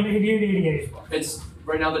running on 8888. It's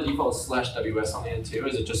right now the default is /WS on the end too.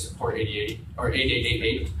 Is it just port 8080 or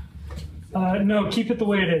 8888? No, keep it the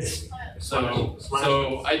way it is. So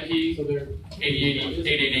IP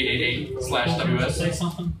 80808888/WS. Say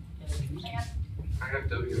something. I have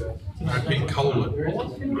WS. IP colon.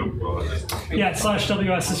 Yeah,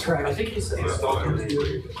 /WS is correct. I think he said Okay.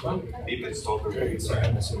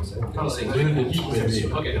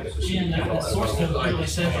 And the source code clearly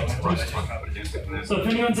says it's So if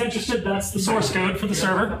anyone's interested, that's the source code for the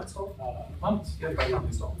server.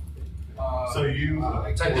 So you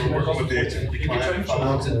with the HTTP client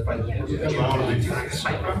files,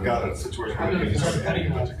 I've got a situation where you can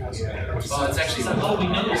Well, it's actually Oh, we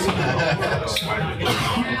know this.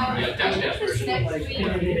 dash version. Oh,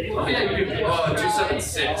 yeah, you can.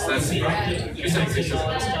 276. That's 276.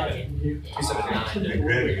 279.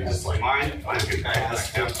 just like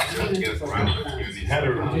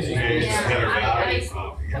header value.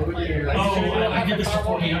 Oh, I did this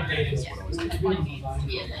before he updated.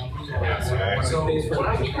 So what I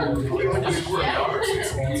do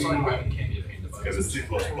Because it's C++. I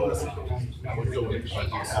would go with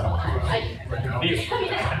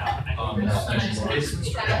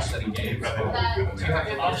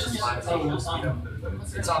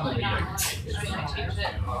it's on the yeah.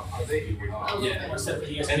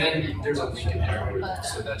 And then there's a link in there,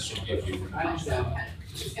 so that should give you. Yeah,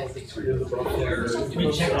 because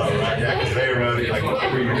they wrote it like,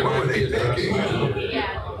 what were they thinking?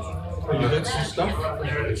 That's your stuff?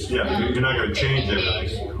 Yeah, you're not going to change it.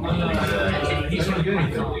 He's not doing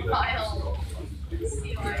anything.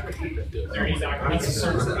 That's a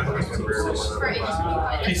server.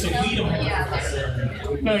 Okay, so we don't.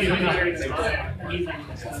 No, you don't. So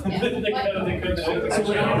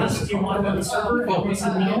what happens if you want to run the server? Oh, we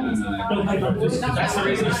said no. No, that's the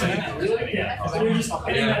reason I'm saying that. Yeah, so we're just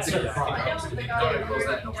hitting that server.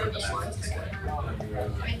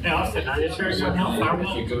 Yeah, Austin, are you sure you're not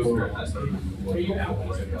firewall?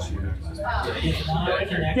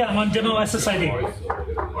 Yeah, I'm on demo SSID.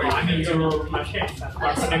 I mean, your machine.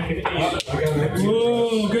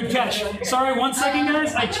 Ooh, good catch. Sorry, 1 second,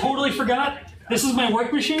 guys. I totally forgot. This is my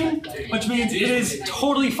work machine, which means it is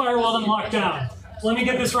totally firewalled and locked down. Let me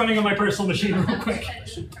get this running on my personal machine real quick.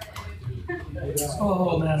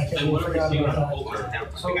 Oh man, I can't forgot about that.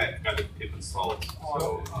 I got it installed.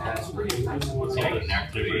 So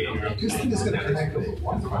inactivity. This thing is going to connect with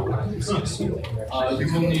You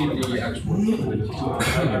will need the actual.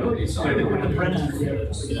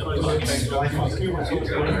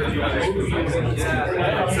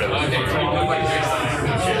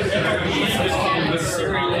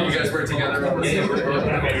 You guys work together.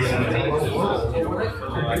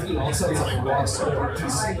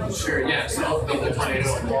 Sure, yeah. So the plan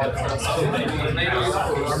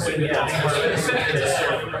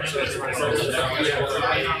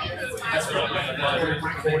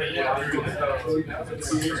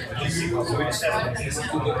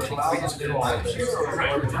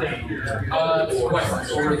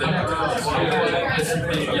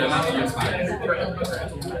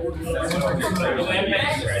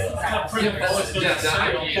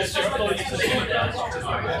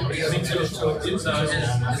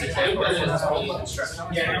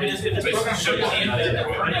Yeah, I mean, if it's show you the embed that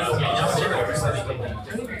we're running,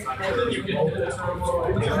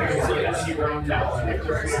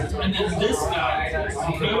 and then this guy,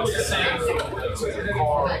 code is saying,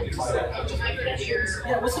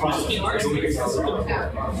 yeah, what's the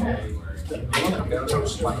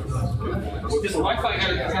This Wi-Fi got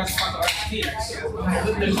to transfer to RTX.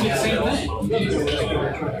 There's the same thing.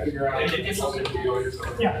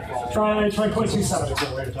 Yeah, try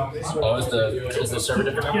 0.27. Oh, is the server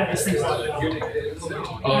different now? Yeah, this thing's not.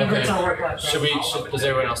 Oh, okay. Does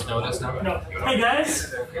everyone else know this now? No. Hey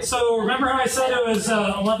guys, so remember how I said it was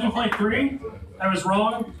 11.3? I was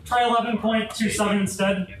wrong. Try 11.27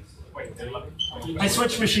 instead. I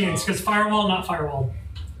switched machines because firewall, not firewall.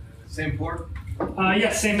 Same port?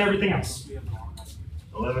 Yes, same everything else.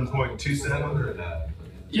 11.27?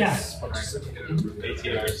 Yes.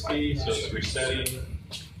 ATRC, so it's resetting,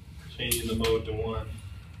 changing the mode to 1.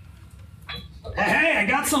 Hey, I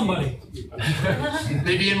got somebody.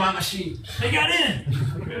 Maybe in my machine. They got in.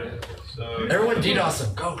 Okay, so Everyone DDoS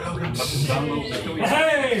them. Go, go, go.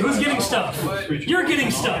 Hey, who's getting stuff? You're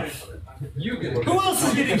getting stuff. You get it. Who else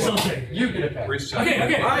is getting something? You get it back. Okay,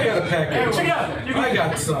 okay. I got a package. Check it out. I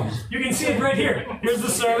got some. You can see it right here. Here's the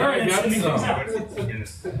server, and it's sending things out.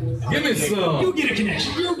 Give me some. You get a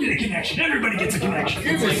connection. You get a connection. Everybody gets a connection.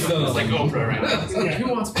 Give me some. It's like GoPro right now. Yeah.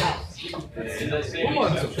 Who wants power? Who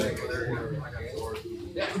wants a package?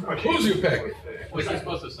 Who's your package? What's it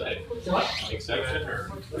supposed to say? Exception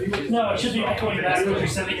or? No, it should be echoing back what you're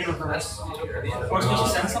sending in reverse. Or it's supposed to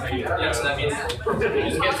send something? Yeah, so that means.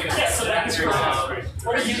 Yes, so that's correct.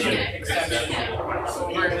 Or you can Exception. Oh,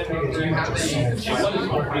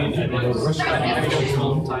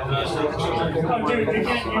 dude, you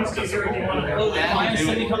can't use D0 D1.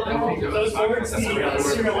 Those words, the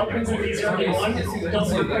serial elements of D0 D1,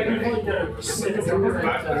 those are technically the specific number.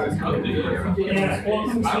 Yeah,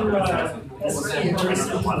 welcome to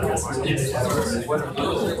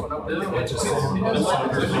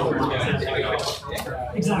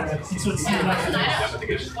exactly.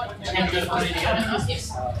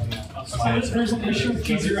 So it's there's an issue with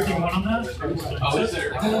T0 D1 on that. Oh, is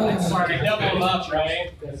there? Sorry, Double them up,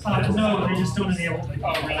 right? no, they just don't enable it.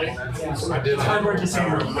 Oh, really? It's hardware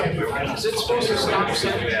disabled. Is it supposed to stop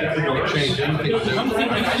sending? Change anything?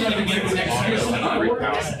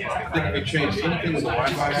 They can change anything with the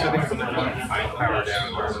Wi-Fi settings and then power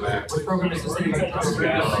down or that.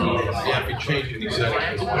 Yeah, if you change any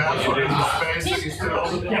settings.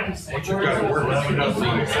 But you've got to work with the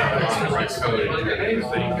right code and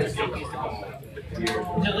everything.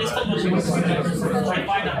 At least that was Wi-Fi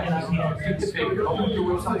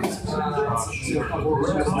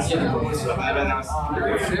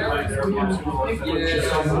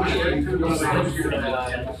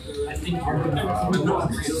I think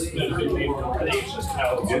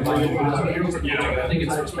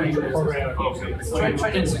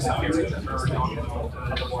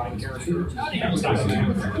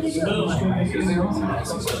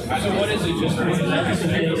So what is it? Just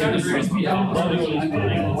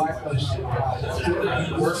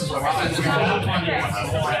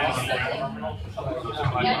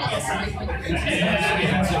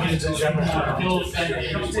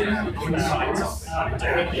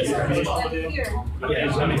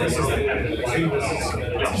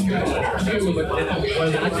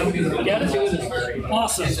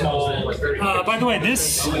Awesome. By the way,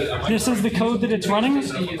 this is the code that it's running,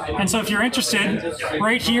 and so if you're interested,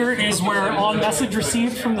 right here is where on message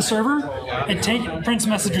received from the server, it prints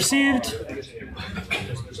message received.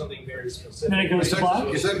 Then it goes to block.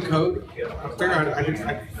 Is that code? I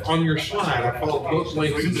figured on your slide, I followed both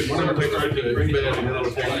links. One of them takes right to embed and another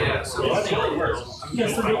takes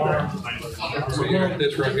Yes, so you got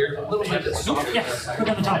this right here? yes, look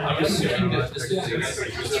at the top. I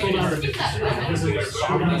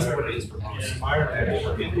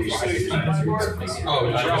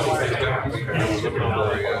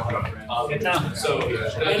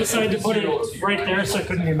decided to put it right there so it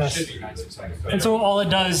couldn't be missed. And so all it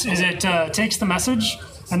does is it takes the message,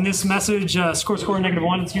 and this message score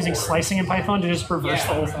 -1. It's using slicing in Python to just reverse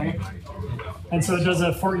the whole thing. And so it does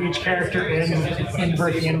a for each character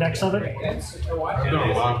invert the index of it. No,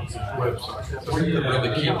 WebSockets. I think the really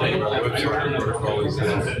key thing about WebSocket protocol is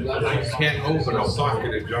that you can't open a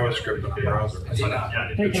socket in JavaScript in the browser.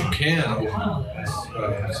 But you can open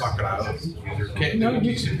socket IO. You can't do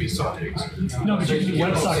TCP sockets. No, but you can do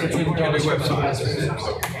WebSockets in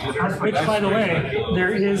JavaScript. Which, by the way,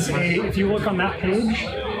 there is if you look on that page,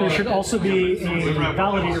 there should also be a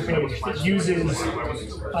validator page that uses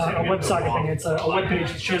a WebSocket thing. It's a web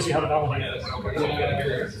page that shows you how to validate it.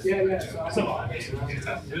 So,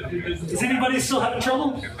 is anybody still having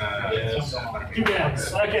trouble? You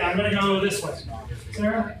guys. Okay, I'm going to go this way.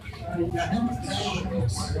 Sarah? You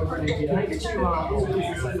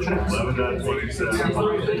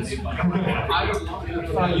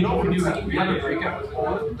don't do we have a breakout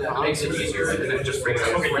that makes it easier and it just breaks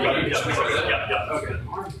out. Okay.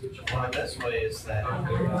 One best way is that.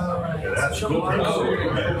 That's cool.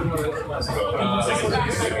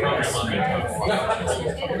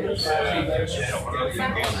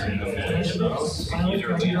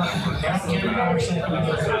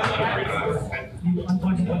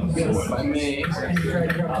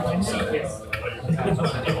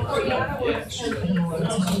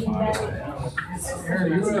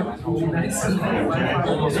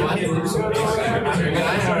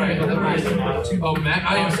 Oh, Mac,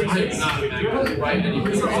 I am not Mac, right? And you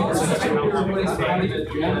can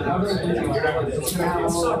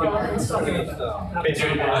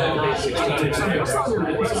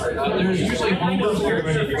there's usually one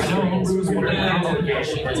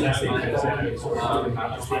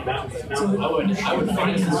I would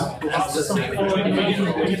find that's the same.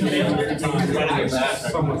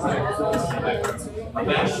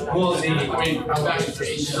 Well, I mean, back to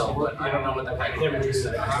HL, but I don't know what the package is.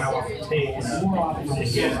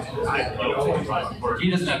 He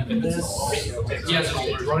doesn't have this. He has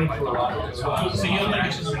it running for a lot. So you have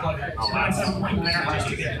actions of like,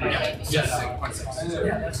 yes.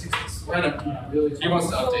 Kind of, he wants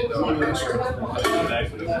to update though, I'm not sure.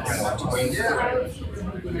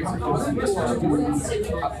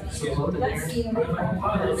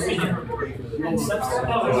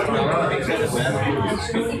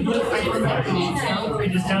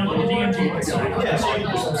 Just download the DMG.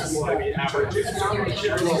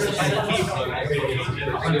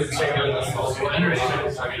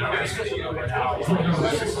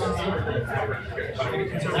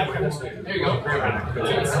 There you go.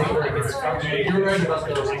 You're right about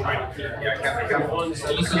those.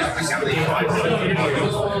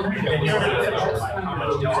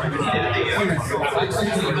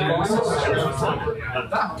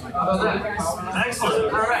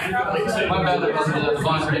 excellent. All right. My bad about the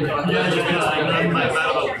font.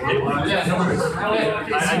 Yeah, no worries.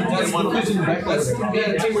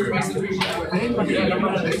 Yeah, teamwork makes the dream work.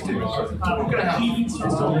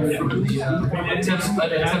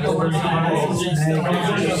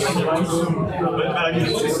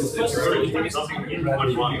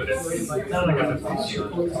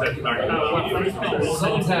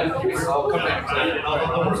 I'll come back.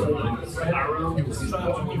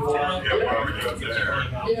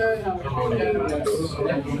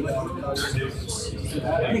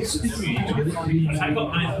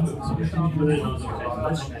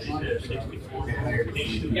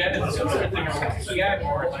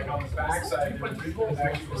 Like on the backside, when people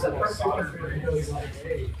actually solder, it was like,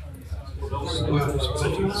 hey.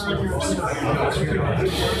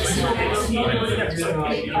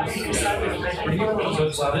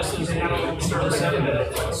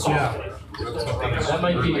 That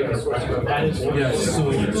might be a source code. That is Yes,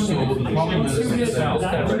 so the problem is that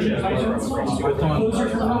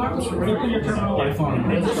Python, I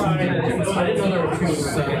didn't know there were two.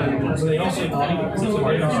 They also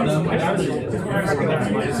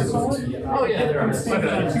oh yeah, there are.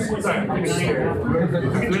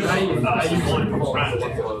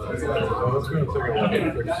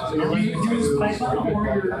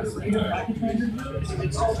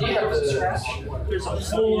 There's a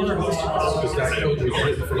whole other host of processes,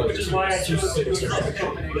 which is why I choose it.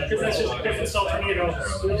 Because that's just different stuff you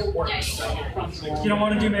don't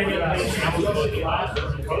want to do manual.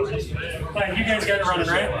 But you guys got it running,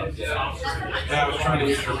 right? Yeah, I was trying to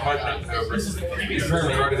use your Python cover. It's currently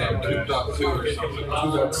running at 2.2 or something.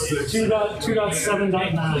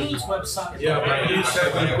 2.7.9. Yeah, but I need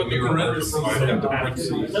 7 to put the render from I got the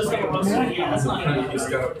parentheses. You just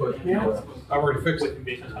gotta put, I already fixed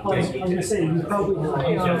it. I was going to say, you probably no,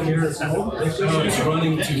 it's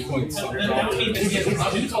running 2.7.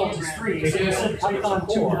 It's default is 3, so you said Python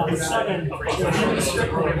 2.7.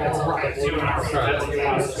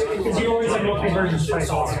 Because you always have multiple versions of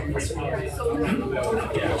Python.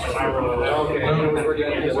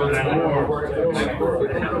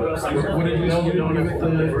 What did you do?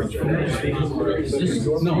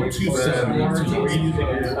 No,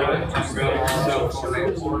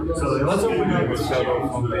 2.7. Let's open up with 7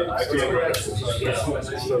 on the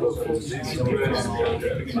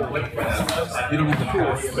You don't have to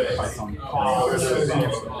pass Python.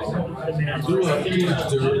 Do a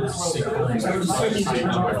direct sequence.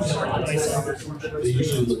 They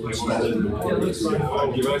usually look installed in the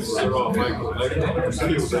devices are all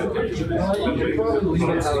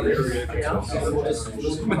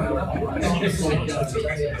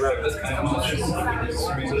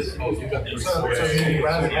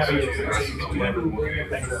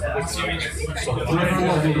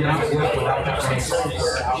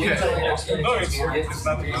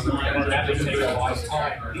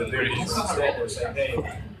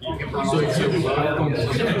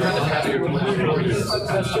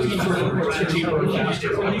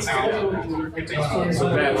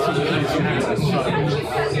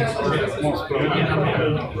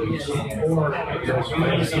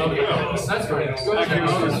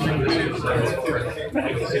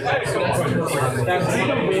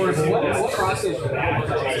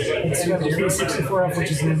P64F,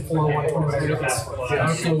 which is an M4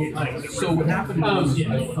 128. So what happened was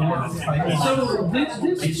before What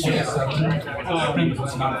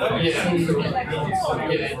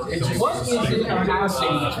is it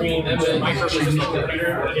passing between the microservices?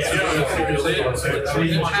 It's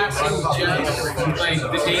passing just like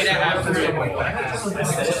the data after it.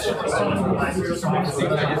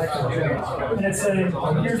 And it's saying,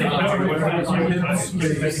 here's the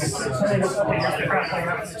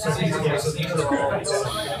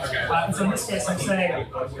so in this case, I'm saying,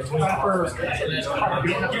 wrapper,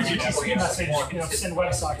 MQTT message, send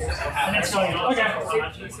WebSockets. And it's going, okay,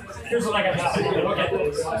 here's what I got now. Okay.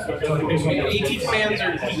 AT commands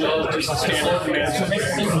are just standard commands.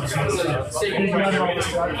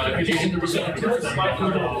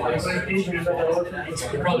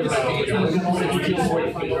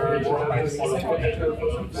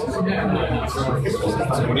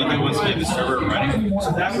 What do you do once you get the server running?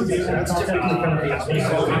 So that would be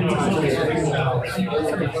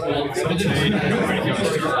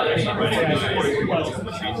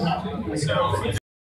So